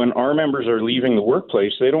 And when our members are leaving the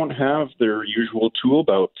workplace, they don't have their usual tool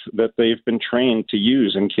belt that they've been trained to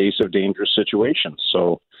use in case of dangerous situations.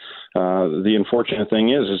 So the unfortunate thing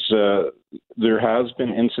is there has been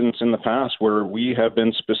incidents in the past where we have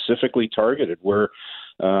been specifically targeted, where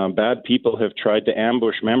bad people have tried to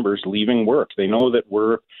ambush members leaving work. They know that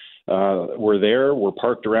we're there, we're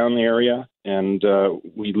parked around the area, and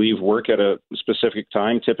we leave work at a specific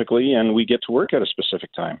time typically, and we get to work at a specific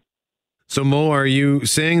time. So, Mo, are you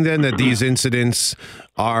saying then that these incidents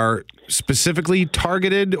are specifically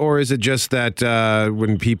targeted, or is it just that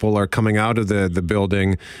when people are coming out of the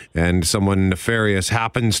building and someone nefarious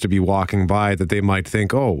happens to be walking by, that they might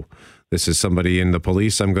think, oh, this is somebody in the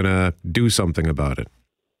police, I'm going to do something about it?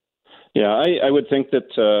 Yeah, I would think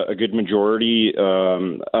that a good majority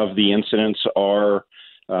of the incidents are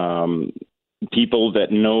people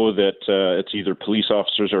that know that it's either police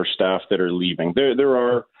officers or staff that are leaving. There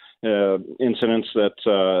are incidents that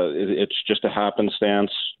it's just a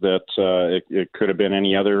happenstance that it could have been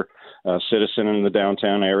any other citizen in the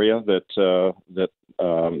downtown area that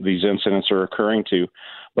these incidents are occurring to.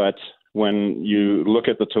 But when you look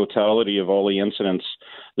at the totality of all the incidents,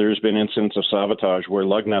 there's been incidents of sabotage where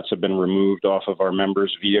lug nuts have been removed off of our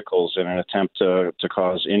members' vehicles in an attempt to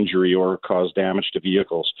cause injury or cause damage to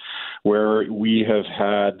vehicles, where we have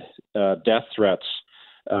had death threats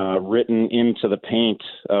written into the paint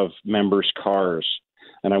of members' cars,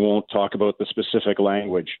 and I won't talk about the specific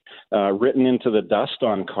language, written into the dust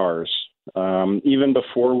on cars. Even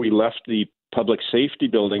before we left the public safety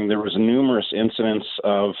building, there was numerous incidents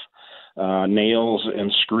of nails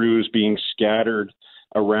and screws being scattered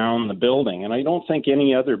around the building, and I don't think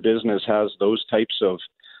any other business has those types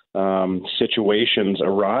of situations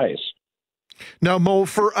arise. Now, Mo,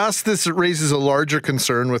 for us, this raises a larger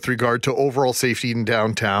concern with regard to overall safety in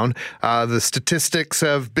downtown. The statistics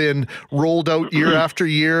have been rolled out year after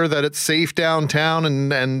year that it's safe downtown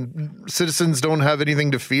and citizens don't have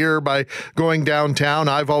anything to fear by going downtown.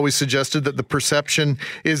 I've always suggested that the perception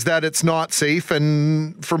is that it's not safe,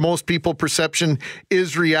 and for most people, perception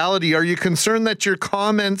is reality. Are you concerned that your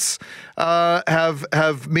comments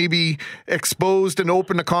have maybe exposed and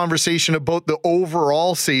opened a conversation about the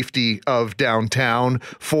overall safety of downtown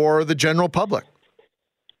for the general public?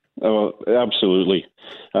 Oh, absolutely.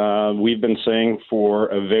 We've been saying for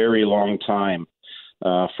a very long time,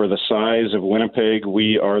 for the size of Winnipeg,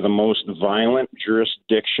 we are the most violent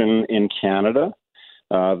jurisdiction in Canada.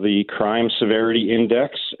 The crime severity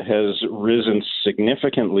index has risen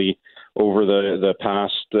significantly over the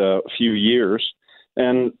past few years.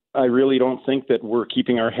 And I really don't think that we're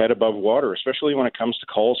keeping our head above water, especially when it comes to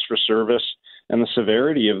calls for service and the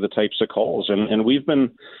severity of the types of calls. And we've been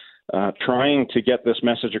trying to get this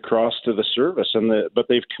message across to the service, but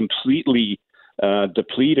they've completely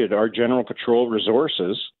depleted our general patrol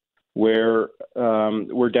resources where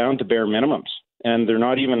we're down to bare minimums, and they're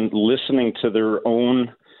not even listening to their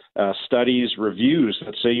own studies, reviews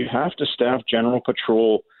that say you have to staff general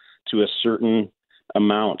patrol to a certain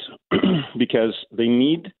amount because they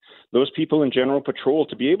need those people in general patrol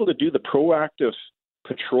to be able to do the proactive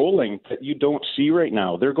patrolling that you don't see right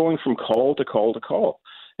now. They're going from call to call to call.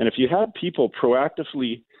 And if you have people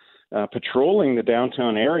proactively patrolling the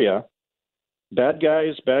downtown area, bad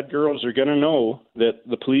guys, bad girls are going to know that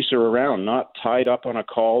the police are around, not tied up on a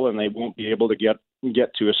call, and they won't be able to get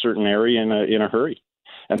to a certain area in a hurry.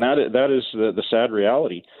 And that is the sad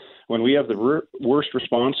reality. When we have the worst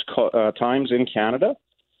response times in Canada,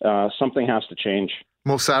 something has to change.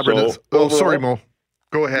 Mo Sabrin sorry, Mo.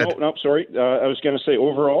 Go ahead. No, sorry. I was going to say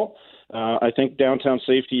overall, I think downtown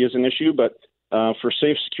safety is an issue, but for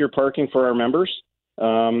safe, secure parking for our members,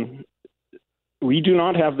 we do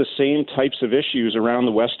not have the same types of issues around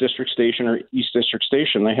the West District Station or East District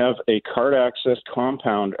Station. They have a card access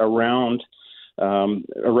compound around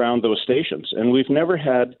those stations, and we've never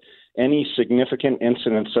had any significant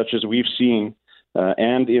incidents such as we've seen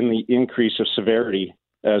and in the increase of severity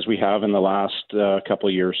as we have in the last couple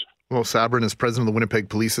of years. Well, Sabrin is president of the Winnipeg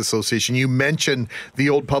Police Association. You mentioned the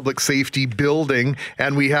old public safety building,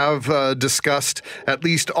 and we have discussed, at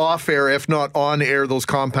least off-air, if not on-air, those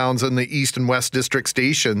compounds in the East and West District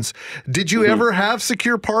stations. Did you ever have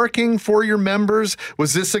secure parking for your members?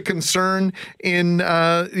 Was this a concern in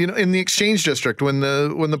the Exchange District when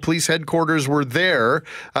the police headquarters were there?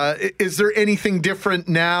 Is there anything different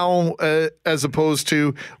now as opposed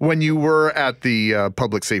to when you were at the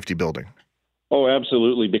public safety building? Oh,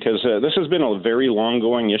 absolutely, because this has been a very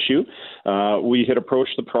long-going issue. We had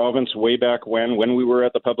approached the province way back when we were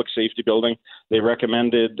at the public safety building. They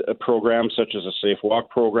recommended a program such as a Safe Walk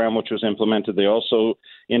program, which was implemented. They also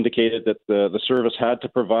indicated that the service had to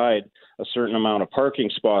provide a certain amount of parking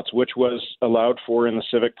spots, which was allowed for in the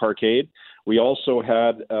Civic Parkade. We also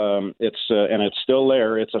had, and it's still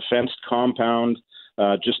there, it's a fenced compound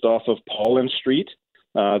just off of Paulin Street.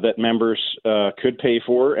 That members could pay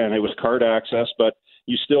for, and it was card access, but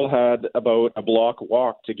you still had about a block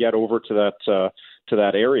walk to get over to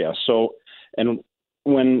that area. So, and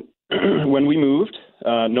when we moved,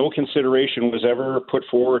 no consideration was ever put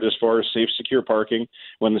forward as far as safe, secure parking.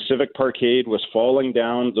 When the Civic Parkade was falling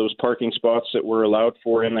down, those parking spots that were allowed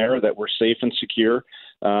for in there that were safe and secure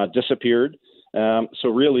disappeared. So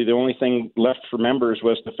really the only thing left for members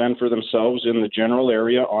was to fend for themselves in the general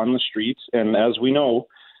area on the streets. And as we know,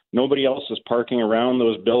 nobody else is parking around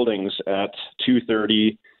those buildings at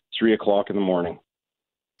 2:30, 3 o'clock in the morning.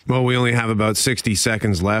 Well, we only have about 60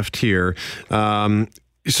 seconds left here.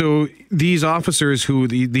 So these officers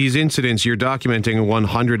these incidents, you're documenting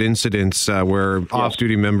 100 incidents where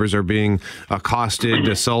off-duty members are being accosted,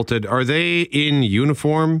 assaulted. Are they in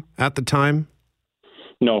uniform at the time?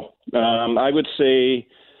 No. I would say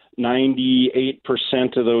 98%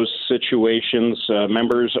 of those situations,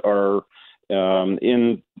 members are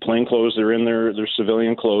in plain clothes. They're in their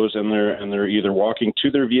civilian clothes, and they're either walking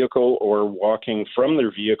to their vehicle or walking from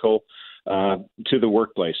their vehicle to the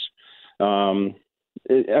workplace.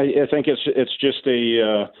 I think it's just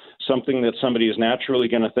something that somebody is naturally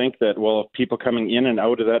going to think that, well, people coming in and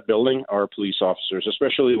out of that building are police officers,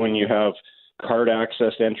 especially when you have card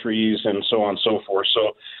access entries and so on and so forth.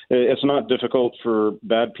 So it's not difficult for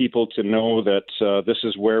bad people to know that this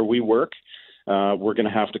is where we work. We're going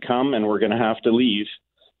to have to come and we're going to have to leave.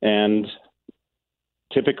 And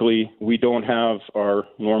typically we don't have our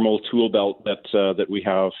normal tool belt that we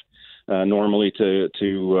have normally to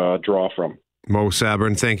draw from. Mo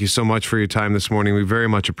Sabrin, thank you so much for your time this morning. We very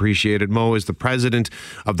much appreciate it. Mo is the president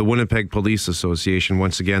of the Winnipeg Police Association.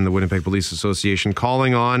 Once again, the Winnipeg Police Association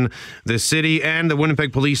calling on the city and the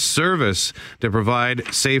Winnipeg Police Service to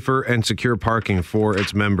provide safer and secure parking for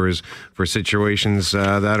its members for situations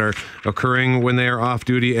that are occurring when they are off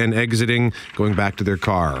duty and exiting, going back to their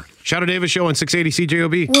car. Shadoe Davis Show on 680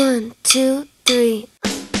 CJOB. 1, 2, 3.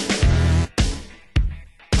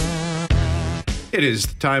 It is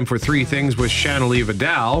time for Three Things with Shanelee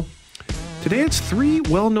Vidal. Today it's three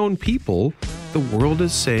well-known people the world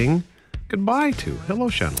is saying goodbye to. Hello,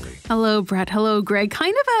 Shanelee. Hello, Brett. Hello, Greg.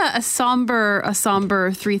 Kind of a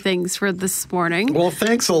somber three things for this morning. Well,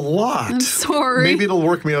 thanks a lot. I'm sorry. Maybe it'll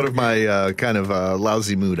work me out of my kind of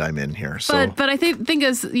lousy mood I'm in here. So. But I think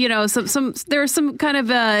as there are some kind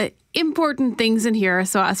of important things in here,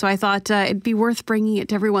 so I thought it'd be worth bringing it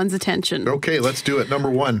to everyone's attention. Okay, let's do it. Number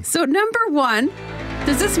one. So number one,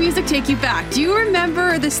 does this music take you back? Do you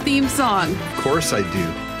remember this theme song? Of course I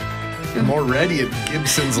do. more ready at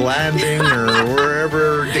Gibson's Landing or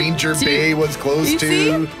wherever Danger Bay was close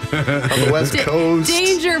to on the West Coast.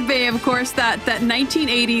 Danger Bay, of course, that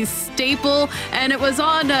 1980s staple, and it was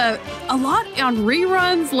on a lot on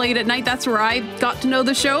reruns late at night. That's where I got to know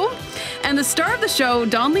the show. And the star of the show,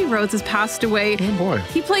 Donnelly Rhodes, has passed away. Oh boy.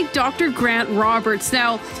 He played Dr. Grant Roberts.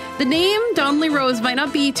 Now, the name Donnelly Rhodes might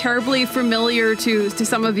not be terribly familiar to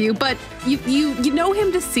some of you, but you know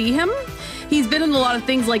him to see him. He's been in a lot of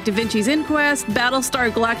things like Da Vinci's Inquest,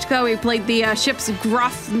 Battlestar Galactica. He played the ship's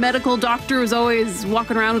gruff medical doctor who's always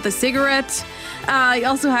walking around with a cigarette. He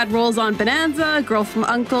also had roles on Bonanza, Girl from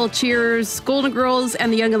U.N.C.L.E., Cheers, Golden Girls,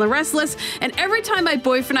 and The Young and the Restless. And every time my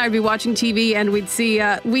boyfriend and I would be watching TV and we'd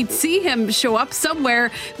see him show up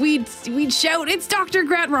somewhere, we'd shout, "It's Dr.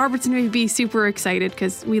 Grant Roberts," and we'd be super excited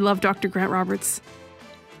because we love Dr. Grant Roberts.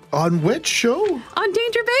 On which show? On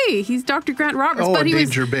Danger Bay. He's Dr. Grant Roberts. Oh, but he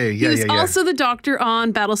Danger was, Bay. He was Yeah. also the doctor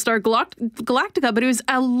on Battlestar Galactica, but he was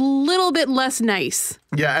a little bit less nice.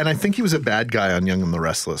 Yeah, and I think he was a bad guy on Young and the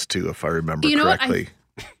Restless, too, if I remember correctly.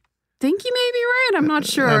 I think you may be right. I'm not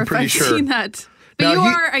sure I'm if pretty I've sure. seen that. But Now, you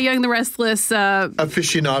are a Young and the Restless.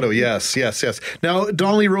 Aficionado, yes. Now,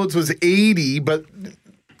 Donnelly Rhodes was 80,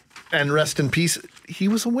 and rest in peace, he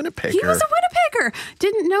was a Winnipegger. He was a Winnipegger.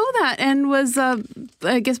 Didn't know that and was,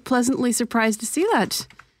 I guess, pleasantly surprised to see that.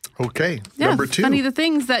 Okay, Yeah, number 2. Funny the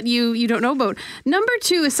things that you don't know about. Number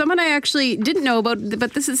 2 is someone I actually didn't know about,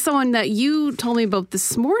 but this is someone that you told me about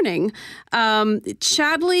this morning.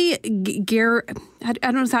 Chadley I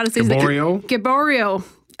don't know how to say his name. Gaborio.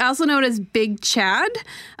 Also known as Big Chad.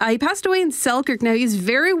 He passed away in Selkirk. Now, he's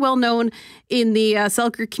very well known in the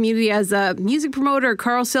Selkirk community as a music promoter,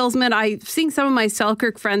 car salesman. I've seen some of my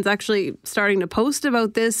Selkirk friends actually starting to post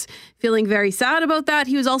about this, feeling very sad about that.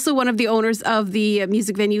 He was also one of the owners of the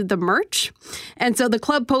music venue, The Merch. And so the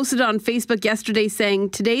club posted on Facebook yesterday saying,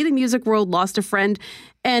 "Today, the music world lost a friend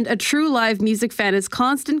and a true live music fan. His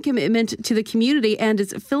constant commitment to the community and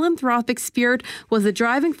his philanthropic spirit was the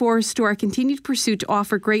driving force to our continued pursuit to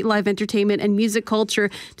offer great live entertainment and music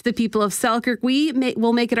culture to the people of Selkirk. We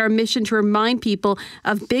will make it our mission to remind people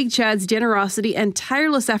of Big Chad's generosity and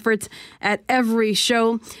tireless efforts at every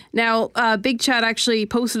show." Now, Big Chad actually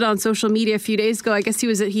posted on social media a few days ago. I guess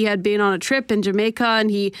he had been on a trip in Jamaica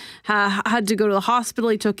and he had to go to the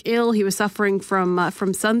hospital. He took ill. He was suffering from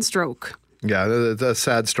sunstroke. Yeah, it's a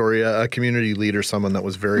sad story. A community leader, someone that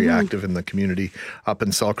was very active in the community up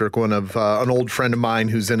in Selkirk. One of an old friend of mine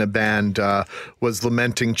who's in a band was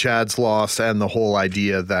lamenting Chad's loss and the whole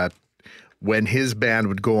idea that when his band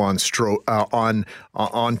would go on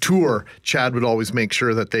tour, Chad would always make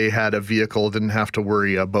sure that they had a vehicle, didn't have to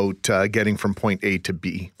worry about getting from point A to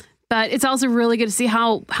B. But it's also really good to see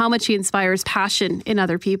how much he inspires passion in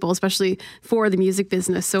other people, especially for the music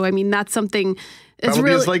business. So, I mean, that's something. That'll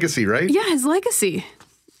be his legacy, right? Yeah, his legacy.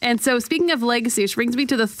 And so, speaking of legacy, which brings me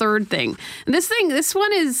to the third thing. And this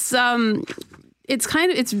one is,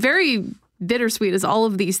 it's very bittersweet, as all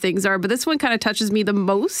of these things are, but this one kind of touches me the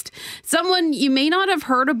most. Someone you may not have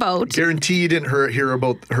heard about. Guarantee you didn't hear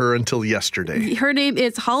about her until yesterday. Her name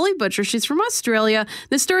is Holly Butcher. She's from Australia.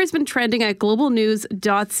 This story's been trending at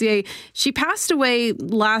globalnews.ca. She passed away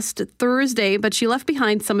last Thursday, but she left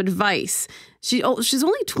behind some advice. She's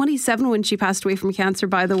only 27 when she passed away from cancer,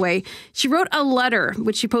 by the way. She wrote a letter,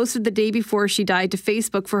 which she posted the day before she died, to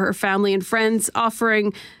Facebook for her family and friends,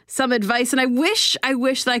 offering some advice. And I wish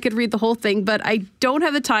that I could read the whole thing, but I don't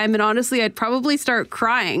have the time. And honestly, I'd probably start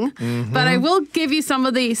crying. Mm-hmm. But I will give you some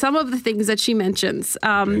of the things that she mentions.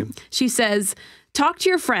 Okay. She says, "Talk to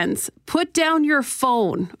your friends. Put down your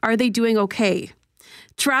phone. Are they doing okay?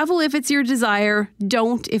 Travel if it's your desire.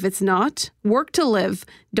 Don't if it's not. Work to live.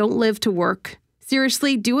 Don't live to work.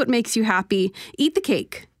 Seriously, do what makes you happy. Eat the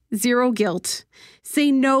cake. Zero guilt.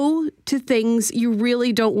 Say no to things you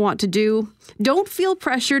really don't want to do. Don't feel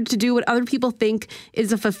pressured to do what other people think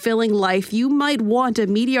is a fulfilling life. You might want a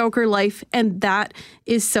mediocre life, and that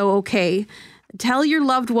is so okay. Tell your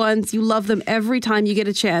loved ones you love them every time you get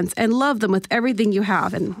a chance, and love them with everything you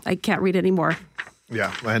have." And I can't read anymore.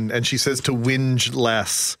 Yeah, and she says to whinge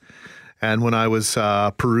less. And when I was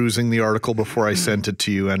perusing the article before I sent it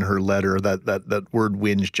to you and her letter, that word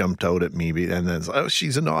whinge jumped out at me. And then,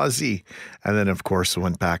 she's an Aussie. And then, of course, I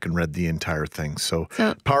went back and read the entire thing. So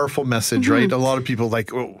powerful message, right? A lot of people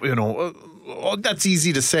that's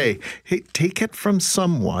easy to say. Hey, take it from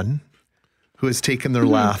someone who has taken their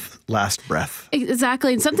last breath.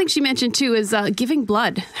 Exactly. And something she mentioned, too, is giving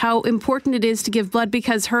blood, how important it is to give blood,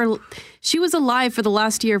 because she was alive for the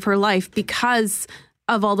last year of her life because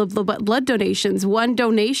of all of the blood donations. One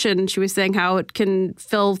donation, she was saying how it can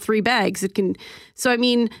fill 3 bags. It can. So, I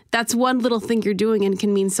mean, that's one little thing you're doing and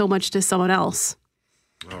can mean so much to someone else.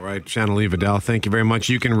 All right, Shadoe Vidal, thank you very much.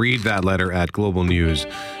 You can read that letter at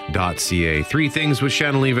globalnews.ca. 3 Things with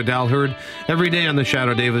Shadoe Vidal, heard every day on the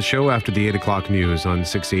Shadoe Davis Show after the 8 o'clock news on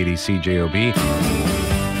 680 CJOB.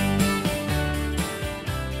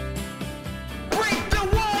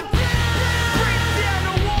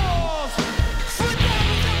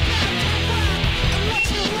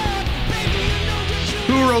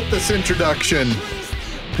 Who wrote this introduction?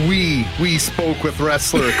 We spoke with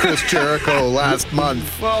wrestler Chris Jericho last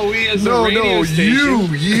month. Well, we as a radio station.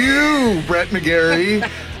 you, Brett McGarry,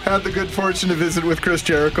 had the good fortune to visit with Chris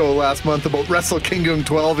Jericho last month about Wrestle Kingdom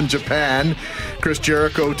 12 in Japan. Chris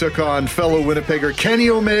Jericho took on fellow Winnipegger Kenny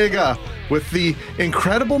Omega with the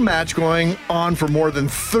incredible match going on for more than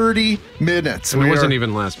 30 minutes. And it wasn't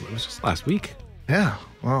even last month. It was just last week. Yeah.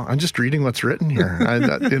 Well, I'm just reading what's written here.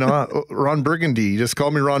 Ron Burgundy. Just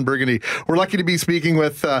call me Ron Burgundy. We're lucky to be speaking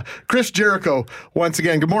with Chris Jericho once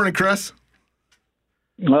again. Good morning, Chris.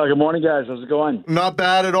 Well, good morning, guys. How's it going? Not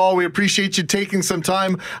bad at all. We appreciate you taking some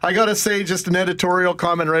time. I got to say, just an editorial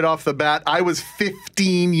comment right off the bat. I was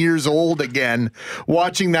 15 years old again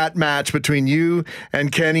watching that match between you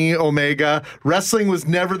and Kenny Omega. Wrestling was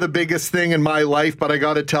never the biggest thing in my life, but I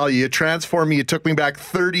got to tell you, it transformed me. It took me back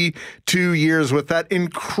 32 years with that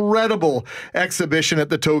incredible exhibition at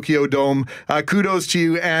the Tokyo Dome. Kudos to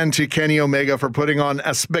you and to Kenny Omega for putting on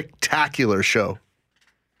a spectacular show.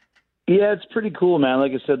 Yeah, it's pretty cool, man.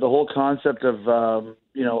 Like I said, the whole concept of,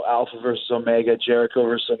 Alpha versus Omega, Jericho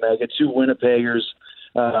versus Omega, 2 Winnipeggers,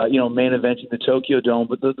 main eventing the Tokyo Dome.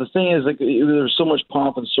 But the thing is, like, there's so much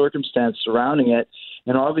pomp and circumstance surrounding it.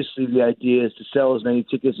 And obviously the idea is to sell as many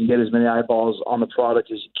tickets and get as many eyeballs on the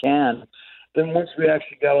product as you can. Then once we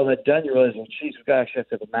actually got all that done, you realize, well, geez, we actually have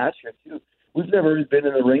to have a match here, too. We've never been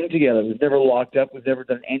in the ring together. We've never locked up. We've never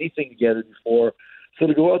done anything together before. So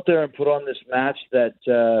to go out there and put on this match that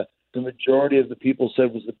the majority of the people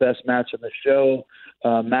said was the best match on the show,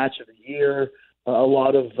 match of the year. A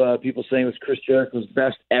lot of people saying it was Chris Jericho's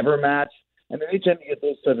best ever match. I mean, anytime you get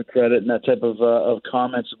those type of credit and that type of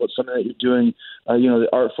comments about something that you're doing, the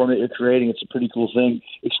art form that you're creating, it's a pretty cool thing,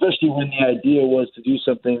 especially when the idea was to do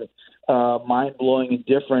something mind-blowing and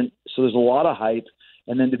different. So there's a lot of hype,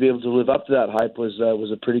 and then to be able to live up to that hype was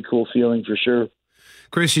a pretty cool feeling for sure.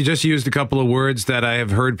 Chris, you just used a couple of words that I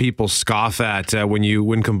have heard people scoff at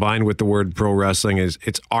when combined with the word pro wrestling.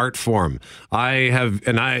 It's art form.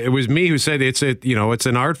 It was me who said it's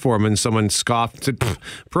an art form, and someone scoffed. Said,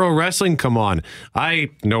 pro wrestling, come on. I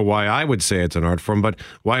know why I would say it's an art form, but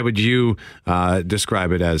why would you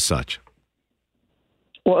describe it as such?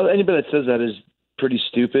 Well, anybody that says that is pretty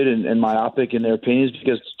stupid and myopic in their opinions,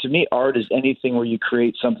 because to me, art is anything where you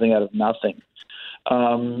create something out of nothing.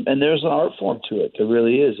 And there's an art form to it. There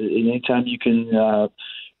really is. Anytime you can,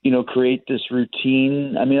 create this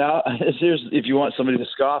routine. I mean, if you want somebody to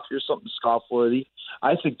scoff, here's something scoff-worthy.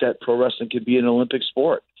 I think that pro wrestling could be an Olympic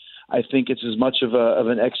sport. I think it's as much of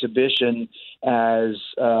an exhibition as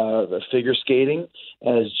figure skating,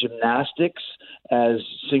 as gymnastics, as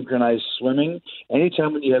synchronized swimming.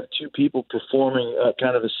 Anytime when you have 2 people performing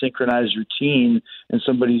kind of a synchronized routine and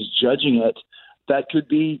somebody's judging it, that could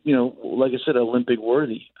be, like I said, Olympic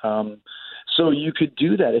worthy. So you could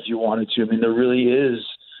do that if you wanted to. I mean, there really is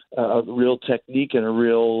a real technique and a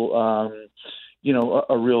real,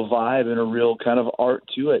 a real vibe and a real kind of art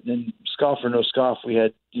to it. And scoff or no scoff, we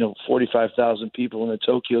had, 45,000 people in the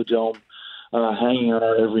Tokyo Dome hanging on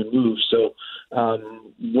our every move. So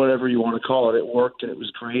whatever you want to call it, it worked and it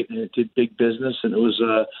was great and it did big business, and it was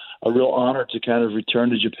a real honor to kind of return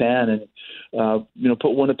to Japan and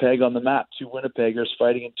put Winnipeg on the map. 2 Winnipeggers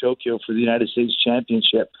fighting in Tokyo for the United States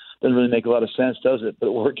Championship. Doesn't really make a lot of sense, does it? But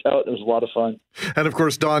it worked out. It was a lot of fun. And, of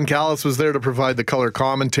course, Don Callis was there to provide the color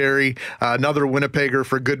commentary. Another Winnipegger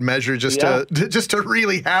for good measure, just to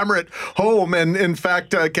really hammer it home. And, in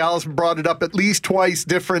fact, Callis brought it up at least twice,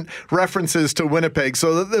 different references to Winnipeg.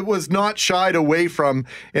 So it was not shied away from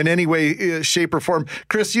in any way, shape, or form.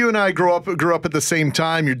 Chris, you and I grew up at the same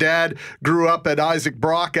time. Your dad grew up at Isaac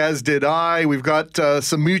Brock, as did I. We've got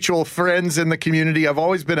some mutual friends in the community. I've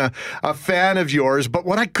always been a fan of yours. But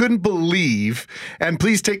what I couldn't believe, and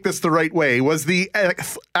please take this the right way, was the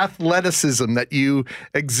athleticism that you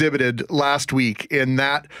exhibited last week in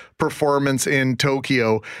that performance in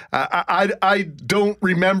Tokyo. I don't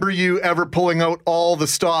remember you ever pulling out all the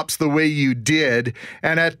stops the way you did.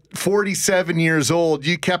 And at 47 years old,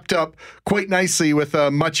 you kept up quite nicely with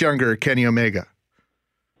a much younger Kenny Omega.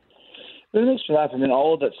 It makes me laugh. I mean,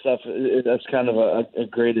 all of that stuff, that's kind of a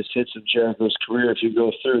greatest hits of Jericho's career. If you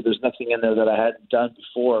go through, there's nothing in there that I hadn't done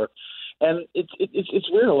before. And it's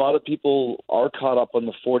weird. A lot of people are caught up on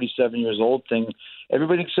the 47 years old thing.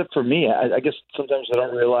 Everybody except for me. I guess sometimes I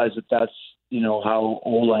don't realize that that's, how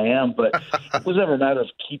old I am. But it was never a matter of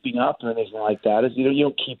keeping up or anything like that. You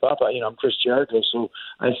don't keep up. I'm Chris Jericho, so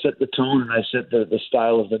I set the tone and I set the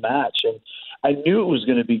style of the match. And I knew it was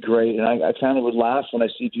going to be great. And I kind of would laugh when I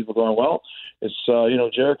see people going, well, it's,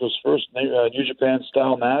 Jericho's first New Japan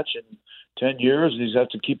style match in 10 years, and he's have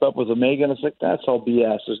to keep up with Omega. And it's like, that's all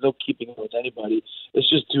BS. There's no keeping up with anybody. It's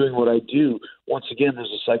just doing what I do. Once again, there's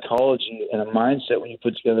a psychology and a mindset when you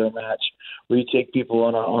put together a match where you take people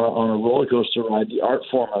on a roller coaster ride, the art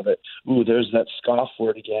form of it. Ooh, there's that scoff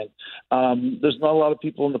word again. There's not a lot of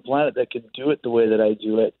people on the planet that can do it the way that I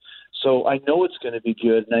do it. So I know it's going to be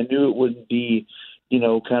good, and I knew it wouldn't be,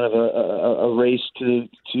 kind of a race to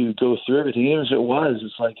go through everything. Even if it was,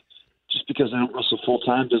 it's like, just because I don't wrestle full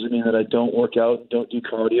time doesn't mean that I don't work out and don't do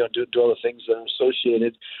cardio and do all the things that are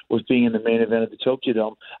associated with being in the main event of the Tokyo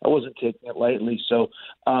Dome. I wasn't taking it lightly. So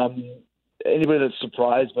anybody that's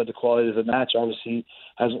surprised by the quality of the match obviously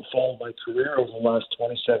hasn't followed my career over the last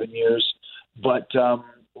 27 years. But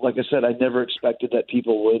like I said, I never expected that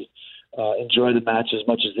people would enjoy the match as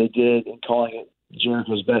much as they did, and calling it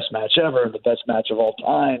Jericho's best match ever and the best match of all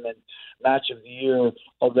time and match of the year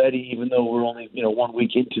already, even though we're only 1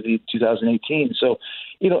 week into the 2018. So,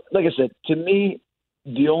 like I said, to me,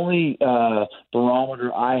 the only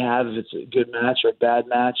barometer I have if it's a good match or a bad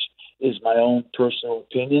match is my own personal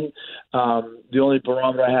opinion. The only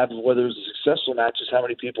barometer I have of whether it was a successful match is how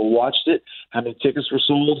many people watched it, how many tickets were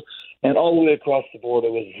sold, and all the way across the board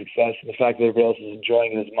it was a success. And the fact that everybody else is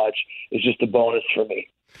enjoying it as much is just a bonus for me.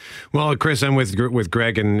 Well, Chris, I'm with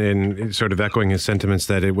Greg and sort of echoing his sentiments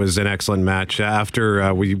that it was an excellent match.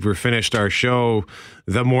 After we were finished our show,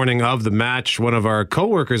 the morning of the match, one of our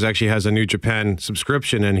coworkers actually has a New Japan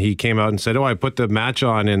subscription, and he came out and said, "Oh, I put the match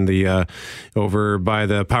on in the over by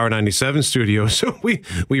the Power 97 studio." So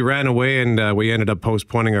we ran away, and we ended up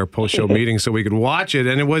postponing our post-show meeting so we could watch it,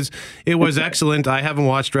 and it was excellent. I haven't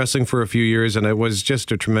watched wrestling for a few years, and it was just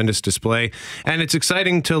a tremendous display. And it's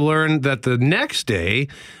exciting to learn that the next day,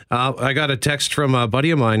 I got a text from a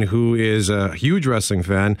buddy of mine who is a huge wrestling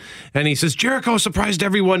fan, and he says, Jericho surprised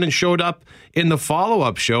everyone and showed up in the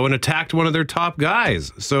follow-up show and attacked one of their top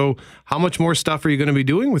guys. So how much more stuff are you going to be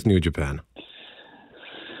doing with New Japan?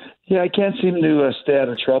 Yeah, I can't seem to stay out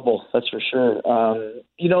of trouble, that's for sure.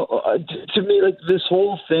 To me, like this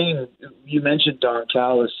whole thing, you mentioned Don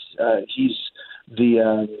Callis. He's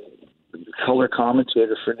the color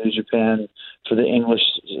commentator for New Japan for the English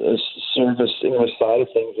English side of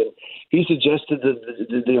things, and he suggested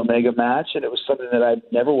the Omega match, and it was something that I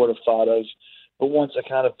never would have thought of. But once I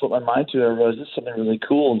kind of put my mind to it, I realized this is something really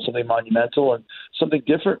cool and something monumental and something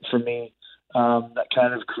different for me that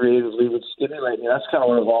kind of creatively would stimulate me. That's kind of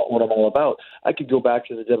what I'm all about. I could go back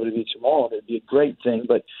to the WWE tomorrow and it'd be a great thing,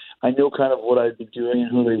 but I know kind of what I'd be doing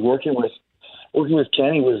and who I'd be working with. Working with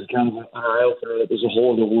Kenny was kind of an eye-opener that there's a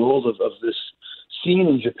whole other world of this scene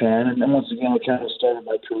in Japan. And then once again, I kind of started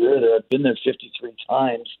my career there. I've been there 53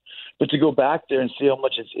 times. But to go back there and see how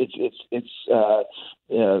much it's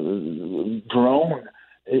grown,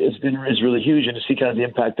 is really huge. And to see kind of the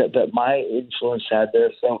impact that my influence had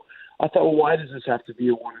there. So I thought, well, why does this have to be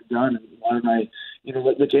a one and done? And why am I,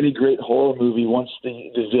 like any great horror movie, once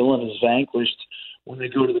the villain is vanquished, when they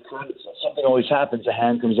go to the credits, something always happens. A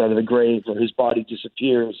hand comes out of the grave, or his body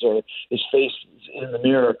disappears, or his face is in the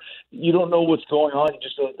mirror. You don't know what's going on. You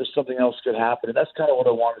just know that there's something else could happen. And that's kind of what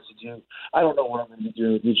I wanted to do. I don't know what I'm going to be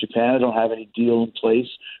doing with New Japan. I don't have any deal in place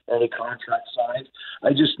or any contract signed.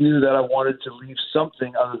 I just knew that I wanted to leave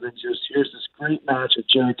something other than just, here's this great match with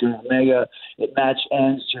Jericho and Omega. It match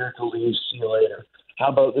ends, Jericho leaves, see you later. How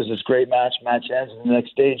about there's this great match ends, and the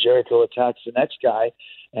next day Jericho attacks the next guy,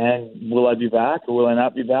 and will I be back or will I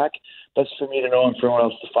not be back? That's for me to know and for everyone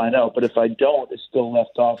else to find out. But if I don't, it's still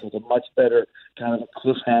left off with a much better kind of a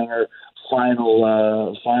cliffhanger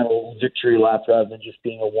final victory lap rather than just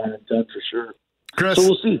being a one and done for sure. Chris, so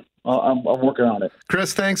we'll see. I'm working on it.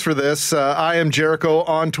 Chris, thanks for this. I am Jericho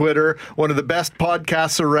on Twitter, one of the best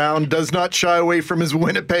podcasts around, does not shy away from his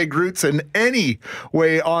Winnipeg roots in any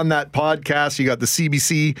way on that podcast. You got the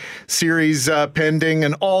CBC series pending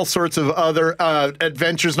and all sorts of other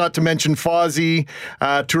adventures, not to mention Fozzy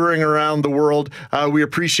touring around the world. We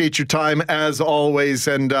appreciate your time as always,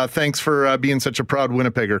 and thanks for being such a proud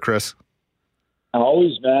Winnipegger, Chris.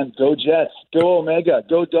 Always, man. Go Jets. Go Omega.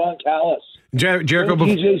 Go Don Callis. Jericho,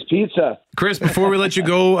 TJ's Pizza. Chris, before we let you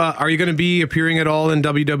go, are you going to be appearing at all in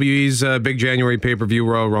WWE's big January pay-per-view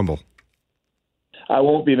Royal Rumble? I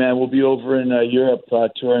won't be, man. We'll be over in Europe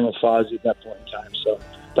touring with Fozzy at that point in time. So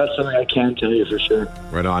that's something I can tell you for sure.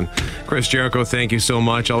 Right on. Chris Jericho, thank you so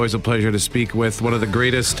much. Always a pleasure to speak with one of the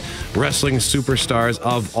greatest wrestling superstars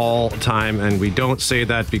of all time. And we don't say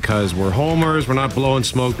that because we're homers. We're not blowing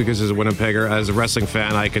smoke because as a Winnipegger, as a wrestling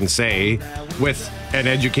fan, I can say with an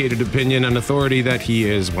educated opinion and authority that he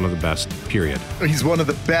is one of the best, period. He's one of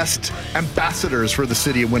the best ambassadors for the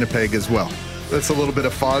city of Winnipeg as well. That's a little bit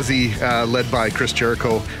of Fozzy led by Chris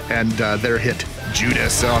Jericho and their hit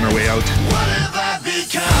Judas on our way out. What have I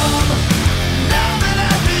become? Now that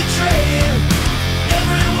I've betrayed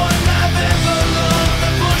everyone I've ever loved,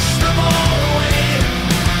 I pushed them all away,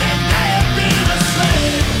 and I have been a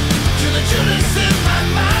slave to the Judas in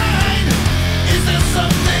my mind. Is there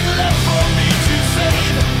something left for me to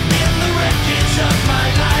save in the wreckage of my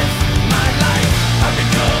life? My life, I've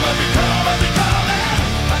become.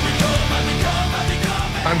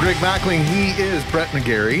 I'm Greg Mackling. He is Brett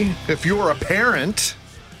McGarry. If you're a parent,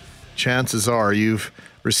 chances are you've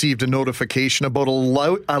received a notification about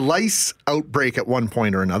a lice outbreak at one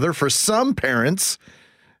point or another. For some parents,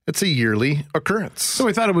 it's a yearly occurrence. So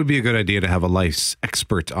we thought it would be a good idea to have a lice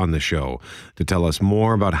expert on the show to tell us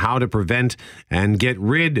more about how to prevent and get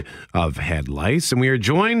rid of head lice. And we are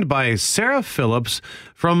joined by Sarah Phillips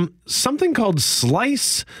from something called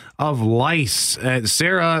Slice of Lice.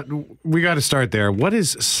 Sarah, we got to start there. What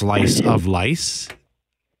is Slice of Lice?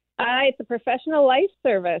 It's a professional lice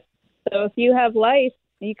service. So if you have lice,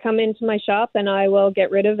 you come into my shop and I will get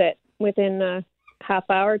rid of it within a half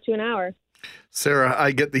hour to an hour. Sarah,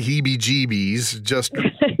 I get the heebie-jeebies just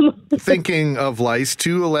thinking of lice,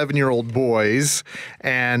 2 11-year-old boys.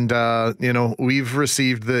 And, we've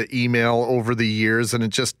received the email over the years, and it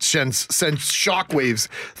just sends shockwaves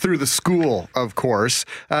through the school, of course.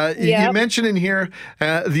 You mentioned in here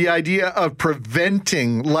the idea of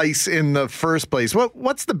preventing lice in the first place.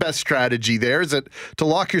 What's the best strategy there? Is it to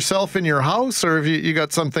lock yourself in your house, or have you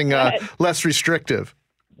got something less restrictive?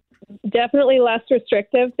 Definitely less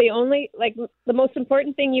restrictive. The most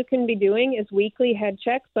important thing you can be doing is weekly head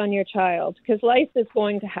checks on your child, because lice is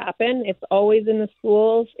going to happen. It's always in the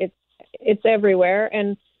schools. It's everywhere.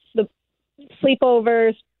 And the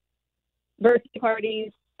sleepovers, birthday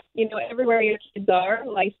parties, everywhere your kids are,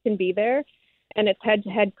 lice can be there, and it's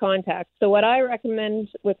head-to-head contact. So what I recommend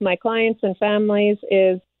with my clients and families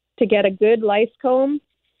is to get a good lice comb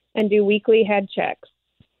and do weekly head checks.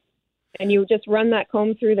 And you just run that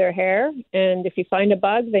comb through their hair, and if you find a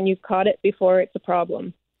bug, then you've caught it before it's a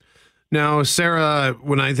problem. Now, Sarah,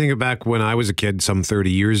 when I think back when I was a kid some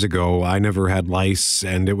 30 years ago, I never had lice,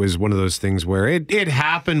 and it was one of those things where it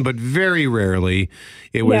happened, but very rarely.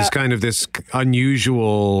 It was kind of this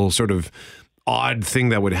unusual, sort of odd thing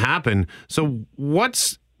that would happen. So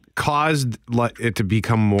what's caused it to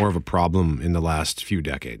become more of a problem in the last few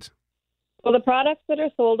decades? Well, the products that are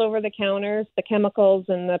sold over the counters, the chemicals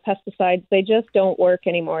and the pesticides, they just don't work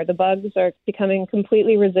anymore. The bugs are becoming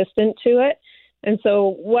completely resistant to it. And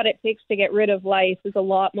so what it takes to get rid of lice is a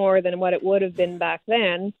lot more than what it would have been back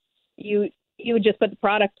then. You would just put the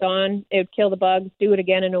product on, it would kill the bugs, do it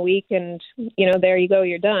again in a week, and, there you go,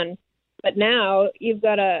 you're done. But now you've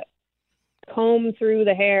got to comb through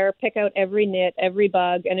the hair, pick out every nit, every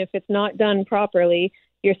bug, and if it's not done properly,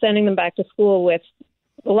 you're sending them back to school with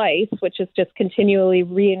lice, which is just continually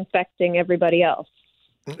reinfecting everybody else.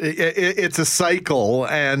 It's a cycle,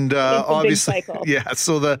 and obviously, big cycle. Yeah.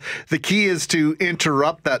 So the key is to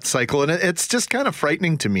interrupt that cycle, and it's just kind of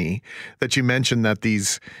frightening to me that you mentioned that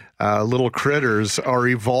these little critters are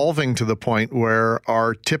evolving to the point where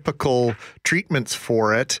our typical treatments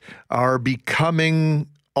for it are becoming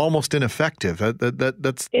almost ineffective.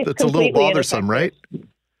 That's a little bothersome, right?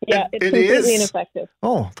 Yeah, it's completely ineffective.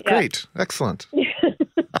 Oh, great. Yeah. Excellent.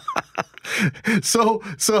 So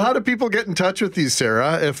how do people get in touch with you,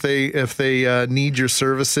 Sarah, if they need your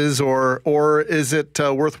services, or is it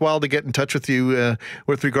worthwhile to get in touch with you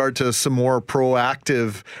with regard to some more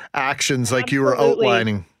proactive actions like you were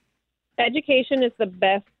outlining? Education is the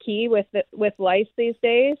best key with lice these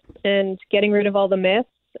days, and getting rid of all the myths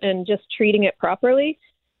and just treating it properly.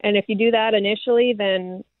 And if you do that initially,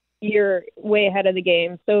 then you're way ahead of the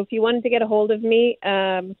game. So if you wanted to get a hold of me,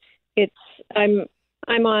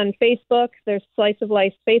 I'm on Facebook. There's Slice of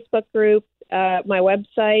Lice Facebook group. My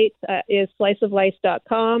website is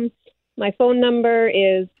sliceoflice.com. My phone number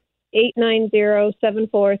is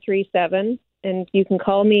 890-7437, and you can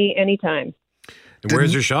call me anytime. And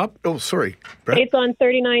where's your shop? Oh, sorry, Brett. It's on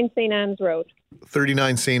 39 St. Anne's Road.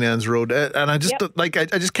 39 St. Anne's Road. And I just I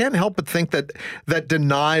just can't help but think that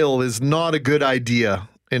denial is not a good idea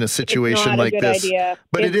in a situation like this. Idea.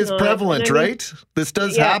 But it is prevalent, right? This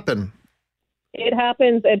does happen. It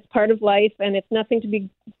happens. It's part of life, and it's nothing to be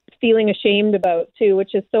feeling ashamed about too,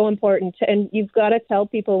 which is so important. And you've got to tell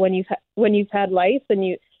people when you've had lice and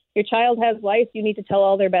your child has lice, you need to tell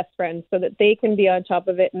all their best friends so that they can be on top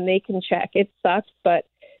of it and they can check. It sucks, but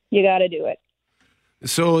you got to do it.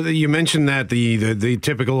 So you mentioned that the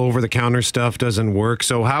typical over-the-counter stuff doesn't work.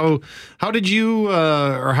 So how did you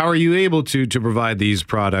or how are you able to provide these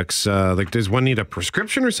products? Like, does one need a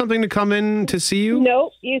prescription or something to come in to see you? No,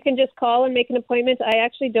 you can just call and make an appointment. I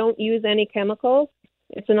actually don't use any chemicals.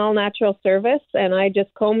 It's an all-natural service, and I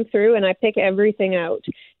just comb through and I pick everything out.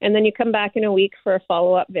 And then you come back in a week for a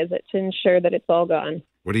follow-up visit to ensure that it's all gone.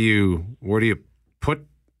 Where do you put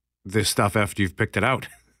this stuff after you've picked it out?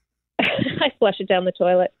 I flush it down the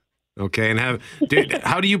toilet. Okay, and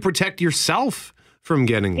how do you protect yourself from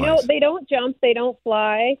getting lice? They don't jump, they don't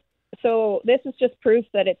fly. So this is just proof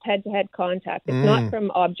that it's head-to-head contact. It's not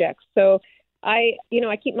from objects. So I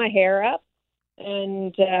keep my hair up,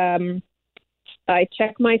 and I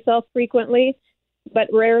check myself frequently, but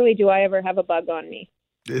rarely do I ever have a bug on me.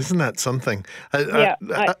 Isn't that something?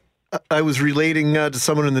 I was relating to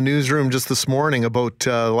someone in the newsroom just this morning about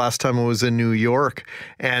the last time I was in New York,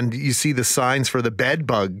 and you see the signs for the bed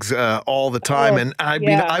bugs all the time. And I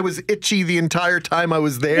mean, I was itchy the entire time I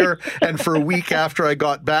was there, and for a week after I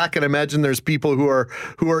got back. And I imagine there's people who are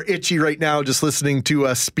itchy right now just listening to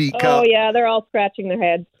us speak up. Oh yeah, they're all scratching their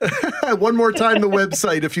heads. One more time, the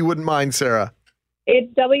website, if you wouldn't mind, Sarah.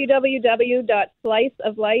 It's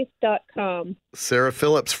www.sliceoflice.com. Sarah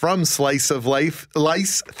Phillips from Slice of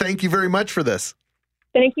Lice, thank you very much for this.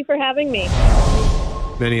 Thank you for having me.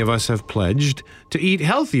 Many of us have pledged to eat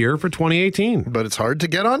healthier for 2018. But it's hard to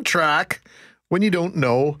get on track when you don't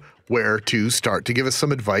know where to start. To give us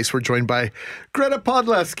some advice, we're joined by Greta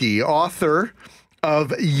Podleski, author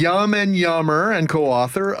of Yum and Yummer and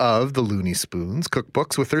co-author of the Looney Spoons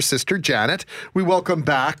cookbooks with her sister Janet. We welcome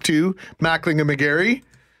back to Mackling and McGarry,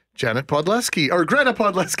 Janet Podleski, or Greta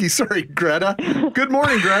Podleski. Sorry, Greta. Good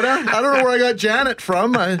morning, Greta. I don't know where I got Janet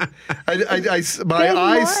from. My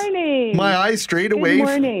eyes strayed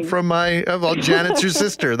away from my. Well, Janet's your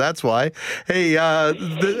sister. That's why. Hey,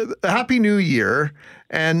 Happy New Year.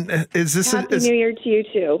 And is this Happy New Year to you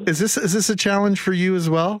too? Is this a challenge for you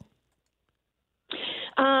as well?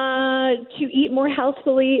 To eat more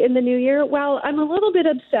healthfully in the new year? Well, I'm a little bit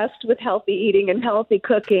obsessed with healthy eating and healthy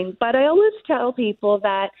cooking, but I always tell people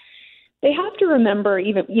that they have to remember,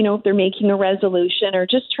 even, if they're making a resolution or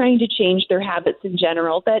just trying to change their habits in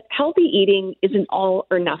general, that healthy eating isn't all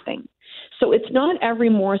or nothing. So it's not every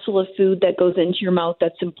morsel of food that goes into your mouth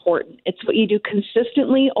that's important. It's what you do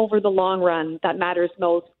consistently over the long run that matters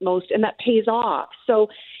most and that pays off. So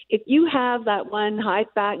if you have that one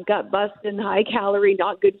high-fat, gut-busting, high-calorie,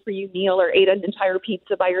 not good-for-you meal or ate an entire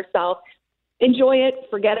pizza by yourself, enjoy it,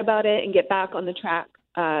 forget about it, and get back on the track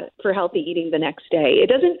for healthy eating the next day.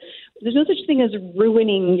 There's no such thing as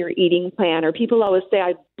ruining your eating plan, or people always say,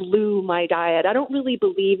 I blew my diet. I don't really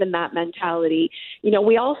believe in that mentality.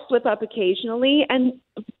 We all slip up occasionally, and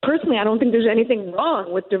personally, I don't think there's anything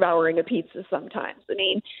wrong with devouring a pizza sometimes. I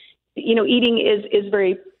mean, eating is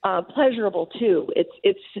very pleasurable too.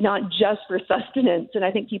 It's not just for sustenance, and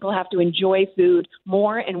I think people have to enjoy food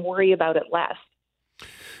more and worry about it less.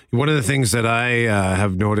 One of the things that I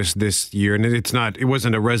have noticed this year, and it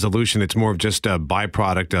wasn't a resolution, it's more of just a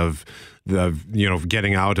byproduct of the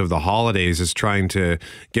getting out of the holidays, is trying to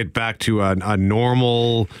get back to a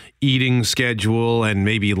normal eating schedule and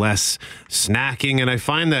maybe less snacking. And I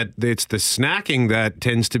find that it's the snacking that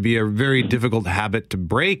tends to be a very difficult habit to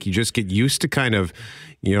break. You just get used to kind of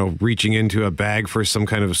reaching into a bag for some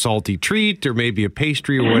kind of salty treat or maybe a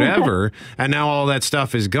pastry or whatever. And now all that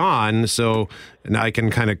stuff is gone. So now I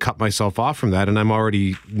can kind of cut myself off from that. And I'm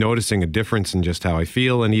already noticing a difference in just how I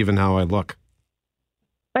feel and even how I look.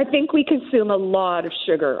 I think we consume a lot of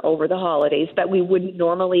sugar over the holidays that we wouldn't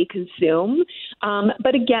normally consume.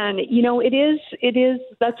 But again,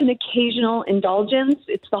 that's an occasional indulgence.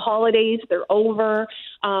 It's the holidays, they're over.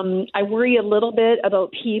 I worry a little bit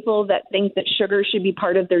about people that think that sugar should be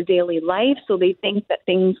part of their daily life. So they think that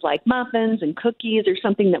things like muffins and cookies are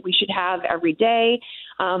something that we should have every day.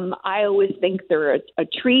 I always think they're a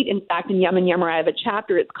treat. In fact, in Yum and Yummer, I have a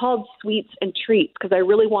chapter. It's called Sweets and Treats, because I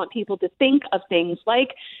really want people to think of things like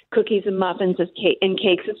cookies and muffins and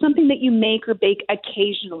cakes. It's something that you make or bake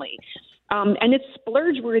occasionally. And it's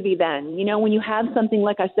splurge-worthy then. When you have something,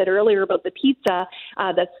 like I said earlier about the pizza,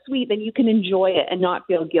 that's sweet, then you can enjoy it and not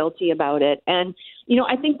feel guilty about it. And,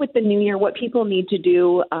 I think with the new year, what people need to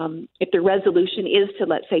do, if their resolution is to,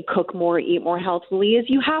 let's say, cook more, eat more healthfully, is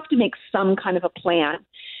you have to make some kind of a plan.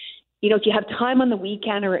 if you have time on the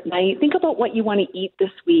weekend or at night, think about what you want to eat this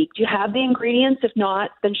week. Do you have the ingredients? If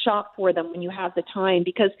not, then shop for them when you have the time.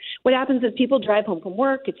 Because what happens is people drive home from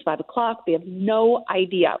work, it's 5 o'clock, they have no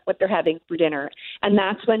idea what they're having for dinner. And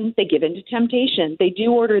that's when they give in to temptation. They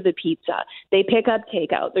do order the pizza. They pick up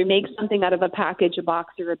takeout. They make something out of a package, a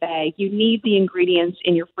box, or a bag. You need the ingredients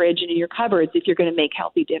in your fridge and in your cupboards if you're going to make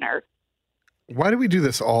healthy dinner. Why do we do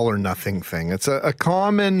this all or nothing thing? It's a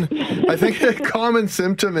common, I think, a common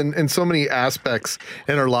symptom in so many aspects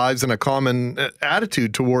in our lives and a common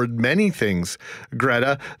attitude toward many things,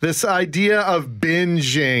 Greta. This idea of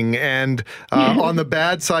binging and on the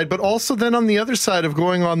bad side, but also then on the other side of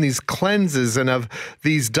going on these cleanses and of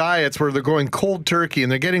these diets where they're going cold turkey and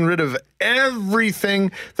they're getting rid of everything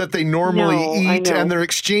that they normally eat and they're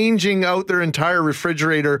exchanging out their entire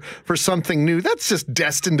refrigerator for something new. That's just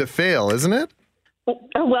destined to fail, isn't it?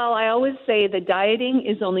 Well, I always say the dieting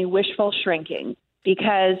is only wishful shrinking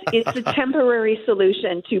because it's a temporary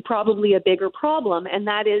solution to probably a bigger problem, and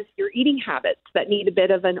that is your eating habits that need a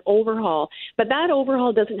bit of an overhaul. But that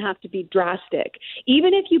overhaul doesn't have to be drastic.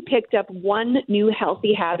 Even if you picked up one new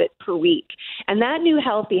healthy habit per week, and that new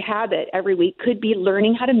healthy habit every week could be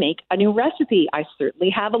learning how to make a new recipe. I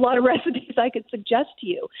certainly have a lot of recipes I could suggest to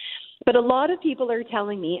you. But a lot of people are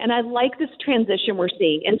telling me, and I like this transition we're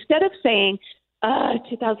seeing, instead of saying,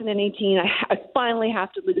 2018, I finally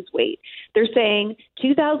have to lose weight. They're saying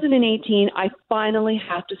 2018, I finally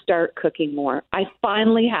have to start cooking more. I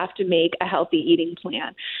finally have to make a healthy eating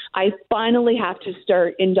plan. I finally have to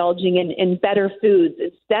start indulging in better foods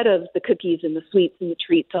instead of the cookies and the sweets and the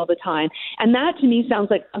treats all the time. And that to me sounds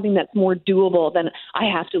like something that's more doable than I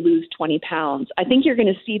have to lose 20 pounds. I think you're going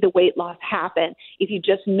to see the weight loss happen if you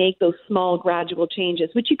just make those small gradual changes,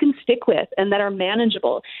 which you can stick with and that are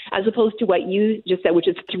manageable, as opposed to what you just said, which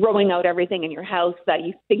is throwing out everything in your house that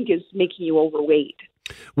you think is making you overweight.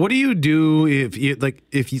 What do you do if you,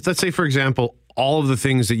 let's say, for example, all of the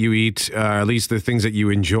things that you eat, at least the things that you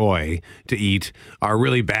enjoy to eat, are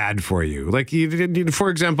really bad for you? Like, for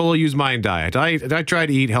example, I'll use my diet. I try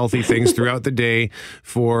to eat healthy things throughout the day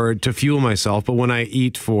to fuel myself, but when I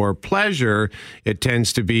eat for pleasure, it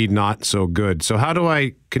tends to be not so good. So how do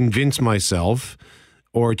I convince myself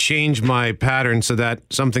or change my pattern so that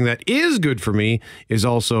something that is good for me is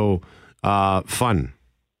also fun?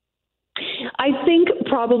 I think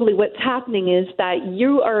probably what's happening is that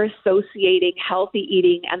you are associating healthy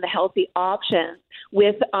eating and the healthy options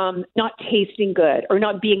with not tasting good or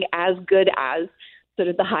not being as good as sort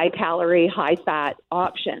of the high calorie, high fat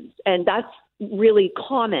options. And that's really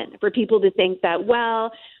common for people to think that,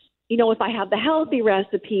 well, if I have the healthy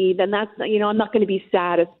recipe, then that's, I'm not going to be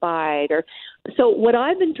satisfied. So what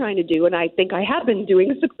I've been trying to do, and I think I have been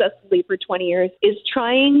doing successfully for 20 years, is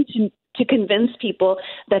trying to convince people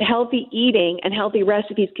that healthy eating and healthy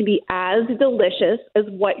recipes can be as delicious as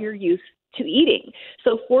what you're used to eating.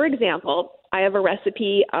 So, for example, I have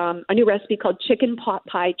a new recipe called chicken pot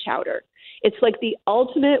pie chowder. It's like the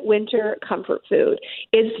ultimate winter comfort food.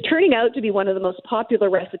 It's turning out to be one of the most popular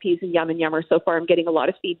recipes in Yum and Yummer so far. I'm getting a lot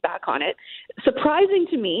of feedback on it. Surprising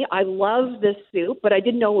to me, I love this soup, but I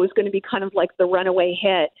didn't know it was going to be kind of like the runaway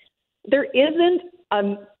hit. There isn't a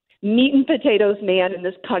meat and potatoes man in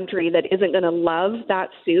this country that isn't going to love that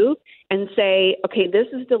soup and say, okay, this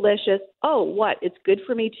is delicious. Oh, what? It's good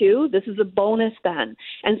for me too? This is a bonus then.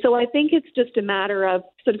 And so I think it's just a matter of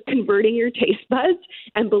sort of converting your taste buds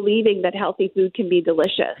and believing that healthy food can be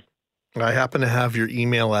delicious. I happen to have your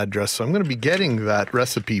email address, so I'm going to be getting that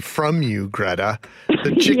recipe from you, Greta.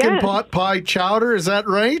 The chicken pot pie chowder, is that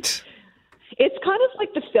right? It's kind of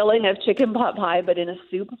like the filling of chicken pot pie, but in a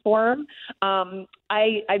soup form.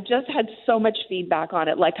 I've just had so much feedback on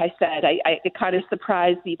it. Like I said, it kind of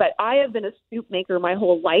surprised me. But I have been a soup maker my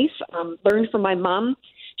whole life, learned from my mom.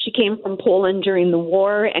 She came from Poland during the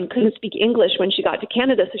war and couldn't speak English when she got to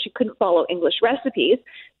Canada, so she couldn't follow English recipes.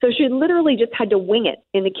 So she literally just had to wing it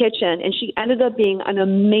in the kitchen, and she ended up being an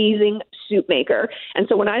amazing soup maker. And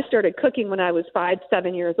so when I started cooking when I was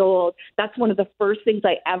 5-7 years old, that's one of the first things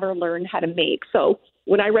I ever learned how to make. So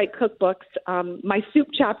when I write cookbooks, my soup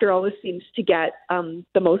chapter always seems to get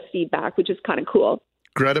the most feedback, which is kind of cool.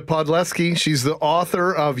 Greta Podleski, she's the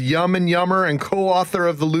author of Yum and Yummer and co-author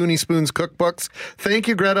of the Looney Spoons cookbooks. Thank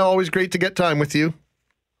you, Greta. Always great to get time with you.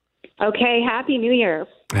 Okay, Happy New Year.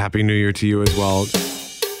 Happy New Year to you as well.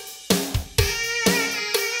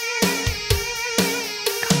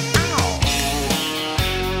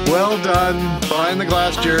 Well done. Behind the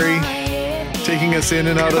glass, Jerry. Taking us in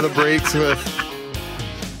and out of the breaks with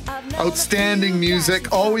outstanding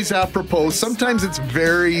music, always apropos. Sometimes it's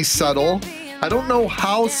very subtle. I don't know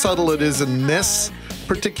how subtle it is in this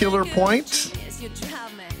particular point,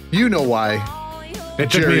 You know why. It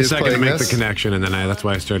took Jerry me a is second to playing make this. the connection, and then that's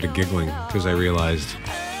why I started giggling, because I realized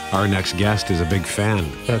our next guest is a big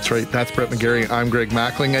fan. That's right. That's Brett McGarry. I'm Greg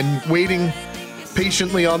Mackling. And waiting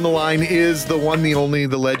patiently on the line is the one, the only,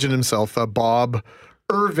 the legend himself, Bob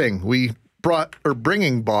Irving. We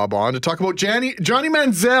bringing Bob on to talk about Johnny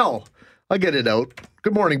Manziel. I'll get it out.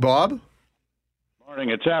 Good morning, Bob. Morning.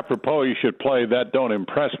 It's apropos you should play That Don't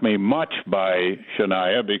Impress Me Much by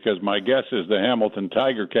Shania, because my guess is the Hamilton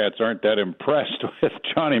Tiger Cats aren't that impressed with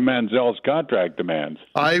Johnny Manziel's contract demands.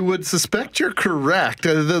 I would suspect you're correct.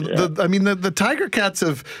 The Tiger Cats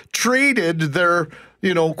have traded their,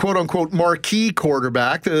 quote unquote marquee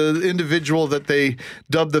quarterback, the individual that they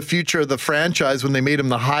dubbed the future of the franchise when they made him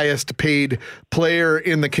the highest paid player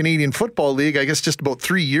in the Canadian Football League, I guess just about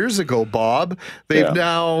 3 years ago, Bob. They've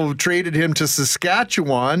now traded him to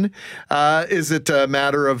Saskatchewan. Is it a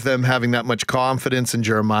matter of them having that much confidence in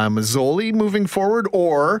Jeremiah Masoli moving forward,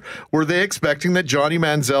 or were they expecting that Johnny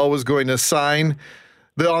Manziel was going to sign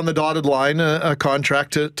on the dotted line a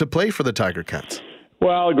contract to play for the Tiger Cats?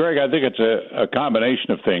 Well, Greg, I think it's a combination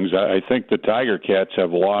of things. I think the Tiger Cats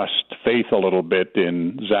have lost faith a little bit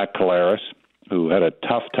in Zach Collaros, who had a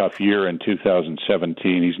tough year in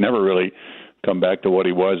 2017. He's never really come back to what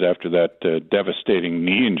he was after that devastating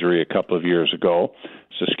knee injury a couple of years ago.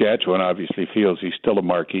 Saskatchewan obviously feels he's still a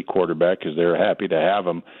marquee quarterback because they're happy to have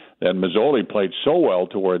him. Then Masoli played so well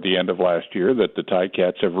toward the end of last year that the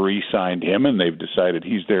Ticats have re-signed him, and they've decided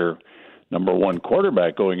he's their number one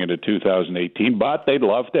quarterback going into 2018, but they'd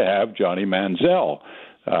love to have Johnny Manziel,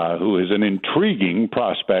 who is an intriguing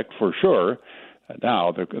prospect for sure.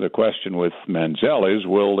 Now, the question with Manziel is,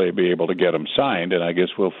 will they be able to get him signed? And I guess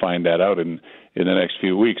we'll find that out in the next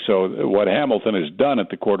few weeks. So what Hamilton has done at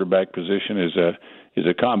the quarterback position is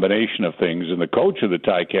a combination of things. And the coach of the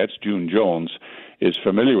Ticats, June Jones, is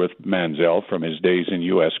familiar with Manziel from his days in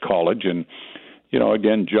U.S. college. And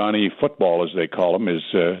again, Johnny Football, as they call him, is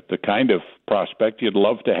the kind of prospect you'd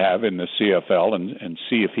love to have in the CFL and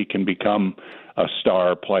see if he can become a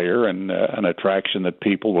star player and an attraction that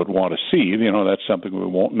people would want to see. That's something we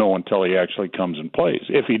won't know until he actually comes and plays,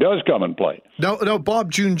 if he does come and play. Now,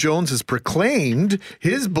 Bob, June Jones has proclaimed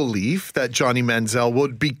his belief that Johnny Manziel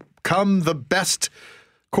would become the best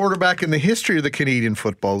quarterback in the history of the Canadian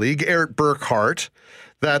Football League. Eric Burkhart,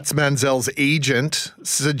 that's Manziel's agent,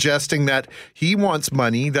 suggesting that he wants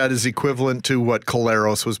money that is equivalent to what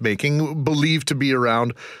Collaros was making, believed to be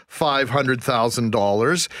around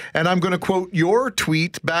 $500,000. And I'm going to quote your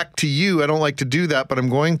tweet back to you. I don't like to do that, but I'm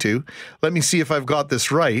going to. Let me see if I've got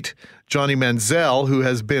this right. Johnny Manziel, who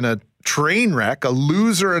has been a train wreck, a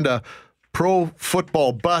loser and a pro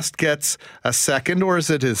football bust, gets a second, or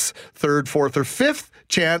is it his third, fourth, or fifth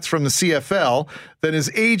chance from the CFL, then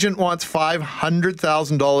his agent wants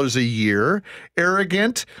 $500,000 a year.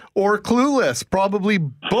 Arrogant or clueless? Probably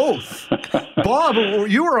both. Bob,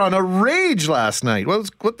 you were on a rage last night. What's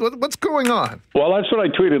going on? Well, that's what I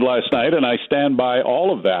tweeted last night, and I stand by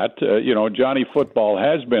all of that. Johnny Football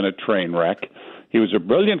has been a train wreck. He was a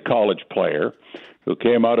brilliant college player who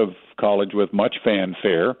came out of college with much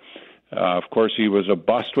fanfare. Of course, he was a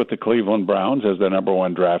bust with the Cleveland Browns as the number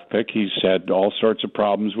one draft pick. He's had all sorts of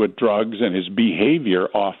problems with drugs and his behavior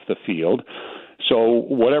off the field. So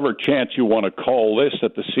whatever chance you want to call this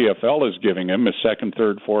that the CFL is giving him, a second,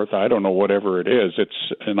 third, fourth, I don't know, whatever it is,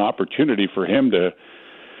 it's an opportunity for him to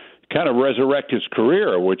kind of resurrect his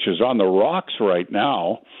career, which is on the rocks right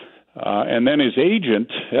now. And then his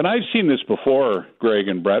agent, and I've seen this before, Greg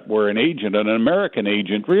and Brett, where an American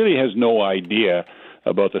agent really has no idea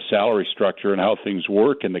about the salary structure and how things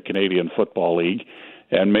work in the Canadian Football League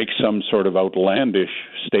and make some sort of outlandish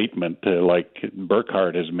statement like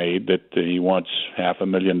Burkhart has made that he wants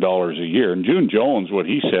 $500,000 a year. And June Jones, what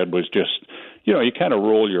he said was just, you kind of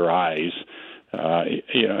roll your eyes.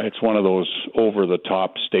 It's one of those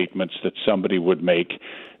over-the-top statements that somebody would make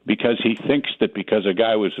because he thinks that because a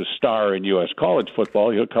guy was a star in U.S. college football,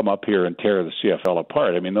 he'll come up here and tear the CFL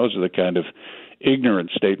apart. I mean, those are the kind of ignorant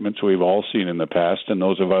statements we've all seen in the past, and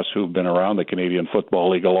those of us who've been around the Canadian Football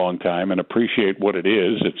League a long time and appreciate what it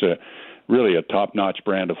is. It's really a top-notch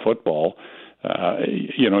brand of football.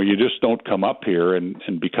 You just don't come up here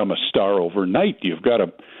and become a star overnight. You've got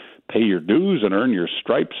to pay your dues and earn your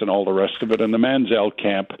stripes and all the rest of it, and the Manziel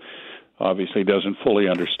camp obviously doesn't fully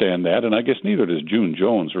understand that, and I guess neither does June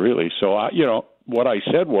Jones, really. So, what I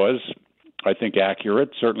said was, I think,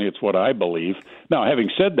 accurate. Certainly it's what I believe. Now,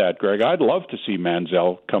 having said that, Greg, I'd love to see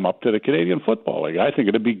Manziel come up to the Canadian Football League. I think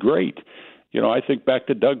it'd be great. I think back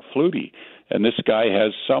to Doug Flutie, and this guy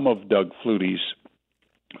has some of Doug Flutie's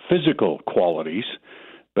physical qualities,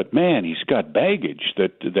 but man, he's got baggage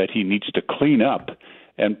that he needs to clean up.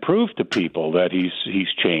 and prove to people that he's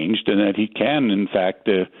changed and that he can, in fact,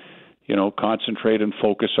 concentrate and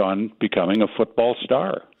focus on becoming a football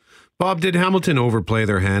star. Bob, did Hamilton overplay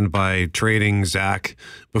their hand by trading Zach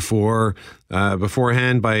beforehand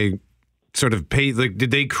by sort of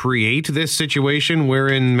did they create this situation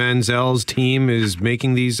wherein Manziel's team is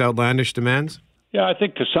making these outlandish demands? Yeah, I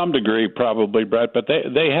think to some degree probably, Brett, but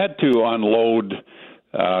they had to unload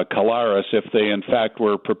Collaros if they in fact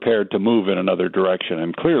were prepared to move in another direction,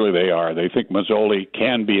 and clearly they are. They think Mazzoli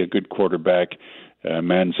can be a good quarterback.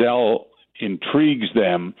 Manziel intrigues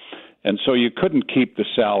them, and so you couldn't keep the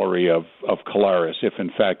salary of Collaros if in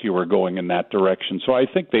fact you were going in that direction. So I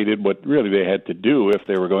think they did what really they had to do if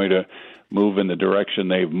they were going to move in the direction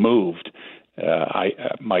they've moved.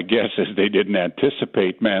 My guess is they didn't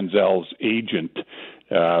anticipate Manziel's agent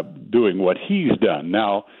doing what he's done.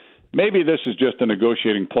 Now, maybe this is just a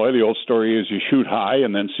negotiating ploy. The old story is you shoot high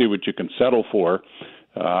and then see what you can settle for,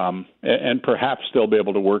 and perhaps still be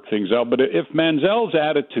able to work things out. But if Manziel's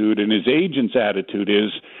attitude and his agent's attitude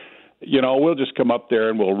is, we'll just come up there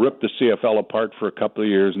and we'll rip the CFL apart for a couple of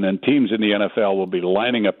years, and then teams in the NFL will be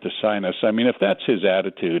lining up to sign us. I mean, if that's his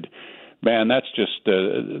attitude, man,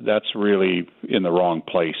 that's really in the wrong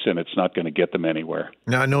place, and it's not going to get them anywhere.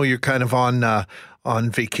 Now, I know you're kind of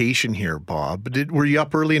on vacation here, Bob. Were you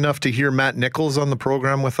up early enough to hear Matt Nichols on the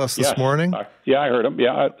program with us this morning? I heard him.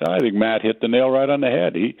 Yeah, I think Matt hit the nail right on the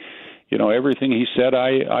head. Everything he said,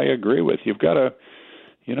 I agree with. You've got to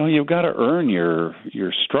earn your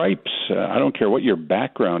stripes. I don't care what your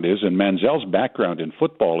background is, and Manziel's background in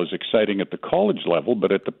football is exciting at the college level,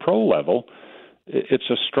 but at the pro level, it's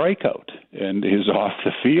a strikeout, and his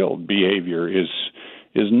off-the-field behavior is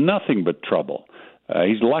nothing but trouble.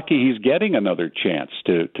 He's lucky he's getting another chance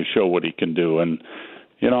to show what he can do, and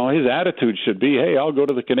his attitude should be, hey, I'll go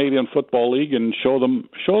to the Canadian Football League and show them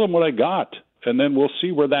what I got, and then we'll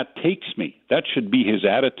see where that takes me. That should be his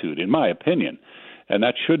attitude, in my opinion, and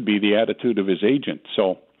that should be the attitude of his agent.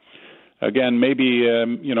 So, again, maybe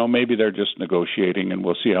they're just negotiating, and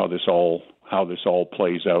we'll see how this all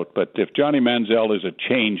plays out. But if Johnny Manziel is a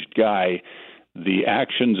changed guy, the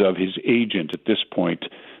actions of his agent at this point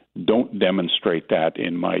don't demonstrate that,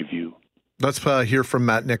 in my view. Let's hear from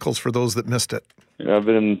Matt Nichols for those that missed it. I've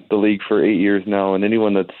been in the league for 8 years now, and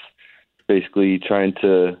anyone that's basically trying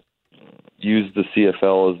to use the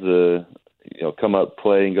CFL as the come up,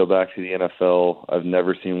 play, and go back to the NFL, I've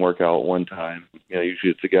never seen work out one time.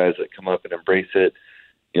 Usually it's the guys that come up and embrace it,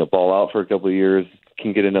 ball out for a couple of years,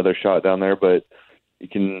 can get another shot down there, but you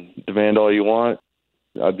can demand all you want.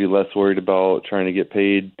 I'd be less worried about trying to get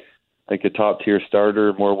paid like a top-tier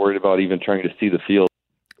starter, more worried about even trying to see the field.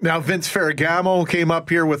 Now, Vince Ferragamo came up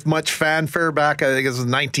here with much fanfare back, I think it was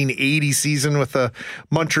the 1980 season with the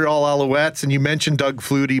Montreal Alouettes. And you mentioned Doug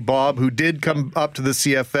Flutie, Bob, who did come up to the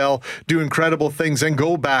CFL, do incredible things, and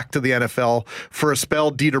go back to the NFL for a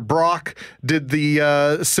spell. Dieter Brock did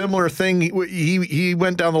the similar thing. He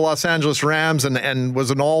went down the Los Angeles Rams and was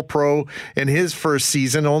an all-pro in his first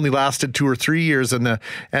season, only lasted 2 or 3 years in the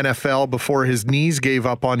NFL before his knees gave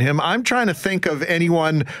up on him. I'm trying to think of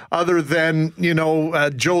anyone other than,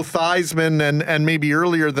 Joe Theismann and maybe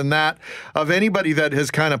earlier than that, of anybody that has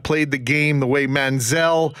kind of played the game the way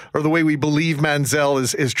Manziel, or the way we believe Manziel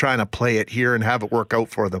is trying to play it here and have it work out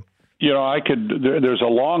for them. There's a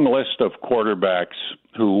long list of quarterbacks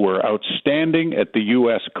who were outstanding at the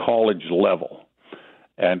U.S. college level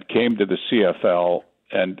and came to the CFL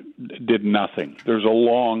and did nothing. There's a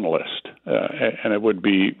long list, and it would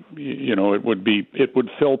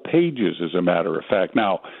fill pages, as a matter of fact.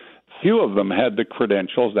 Now, few of them had the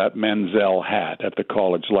credentials that Manziel had at the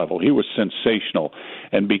college level. He was sensational.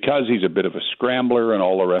 And because he's a bit of a scrambler and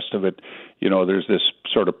all the rest of it, there's this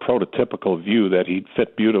sort of prototypical view that he'd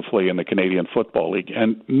fit beautifully in the Canadian Football League.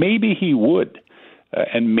 And maybe he would.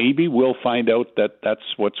 And maybe we'll find out that that's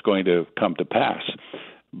what's going to come to pass.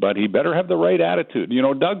 But he better have the right attitude.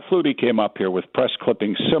 Doug Flutie came up here with press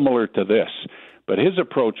clippings similar to this. But his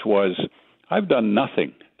approach was, I've done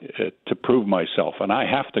nothing to prove myself, and I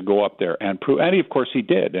have to go up there and prove. And of course he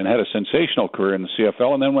did, and had a sensational career in the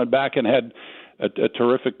CFL, and then went back and had a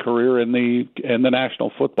terrific career in the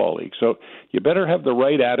National Football League. So you better have the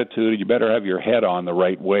right attitude. You better have your head on the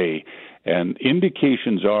right way. And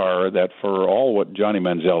indications are that for all what Johnny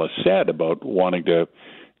Manziel has said about wanting to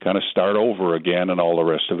kind of start over again and all the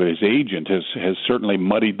rest of it, his agent has certainly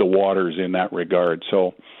muddied the waters in that regard.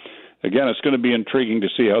 So again, it's going to be intriguing to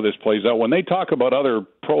see how this plays out. When they talk about other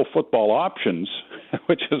pro football options,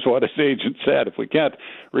 which is what his agent said, if we can't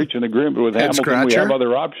reach an agreement with Hamilton, we have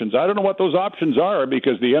other options. I don't know what those options are,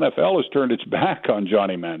 because the NFL has turned its back on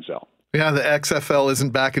Johnny Manziel. Yeah, the XFL isn't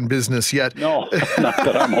back in business yet. No, not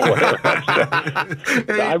that I'm aware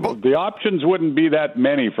of. The options wouldn't be that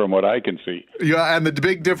many from what I can see. Yeah, and the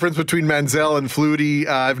big difference between Manziel and Flutie,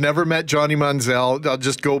 I've never met Johnny Manziel. I'll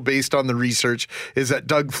just go based on the research, is that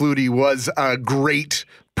Doug Flutie was a great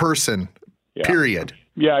person, period.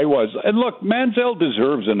 Yeah, he was. And look, Manziel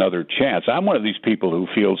deserves another chance. I'm one of these people who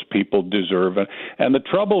feels people deserve it. And the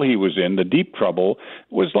trouble he was in, the deep trouble,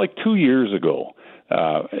 was like 2 years ago.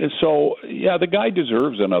 So, the guy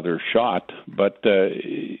deserves another shot. But,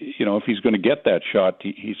 if he's going to get that shot,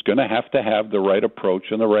 he's going to have the right approach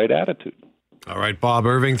and the right attitude. All right, Bob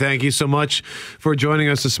Irving, thank you so much for joining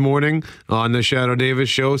us this morning on the Shadoe Davis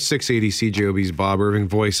Show. 680 CJOB's Bob Irving,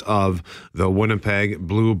 voice of the Winnipeg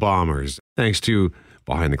Blue Bombers. Thanks to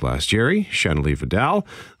Behind the Glass Jerry, Shadoe Vidal.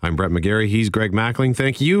 I'm Brett McGarry. He's Greg Mackling.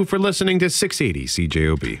 Thank you for listening to 680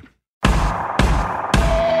 CJOB.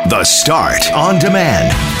 The Start on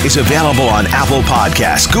Demand is available on Apple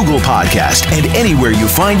Podcasts, Google Podcasts, and anywhere you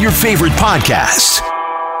find your favorite podcasts.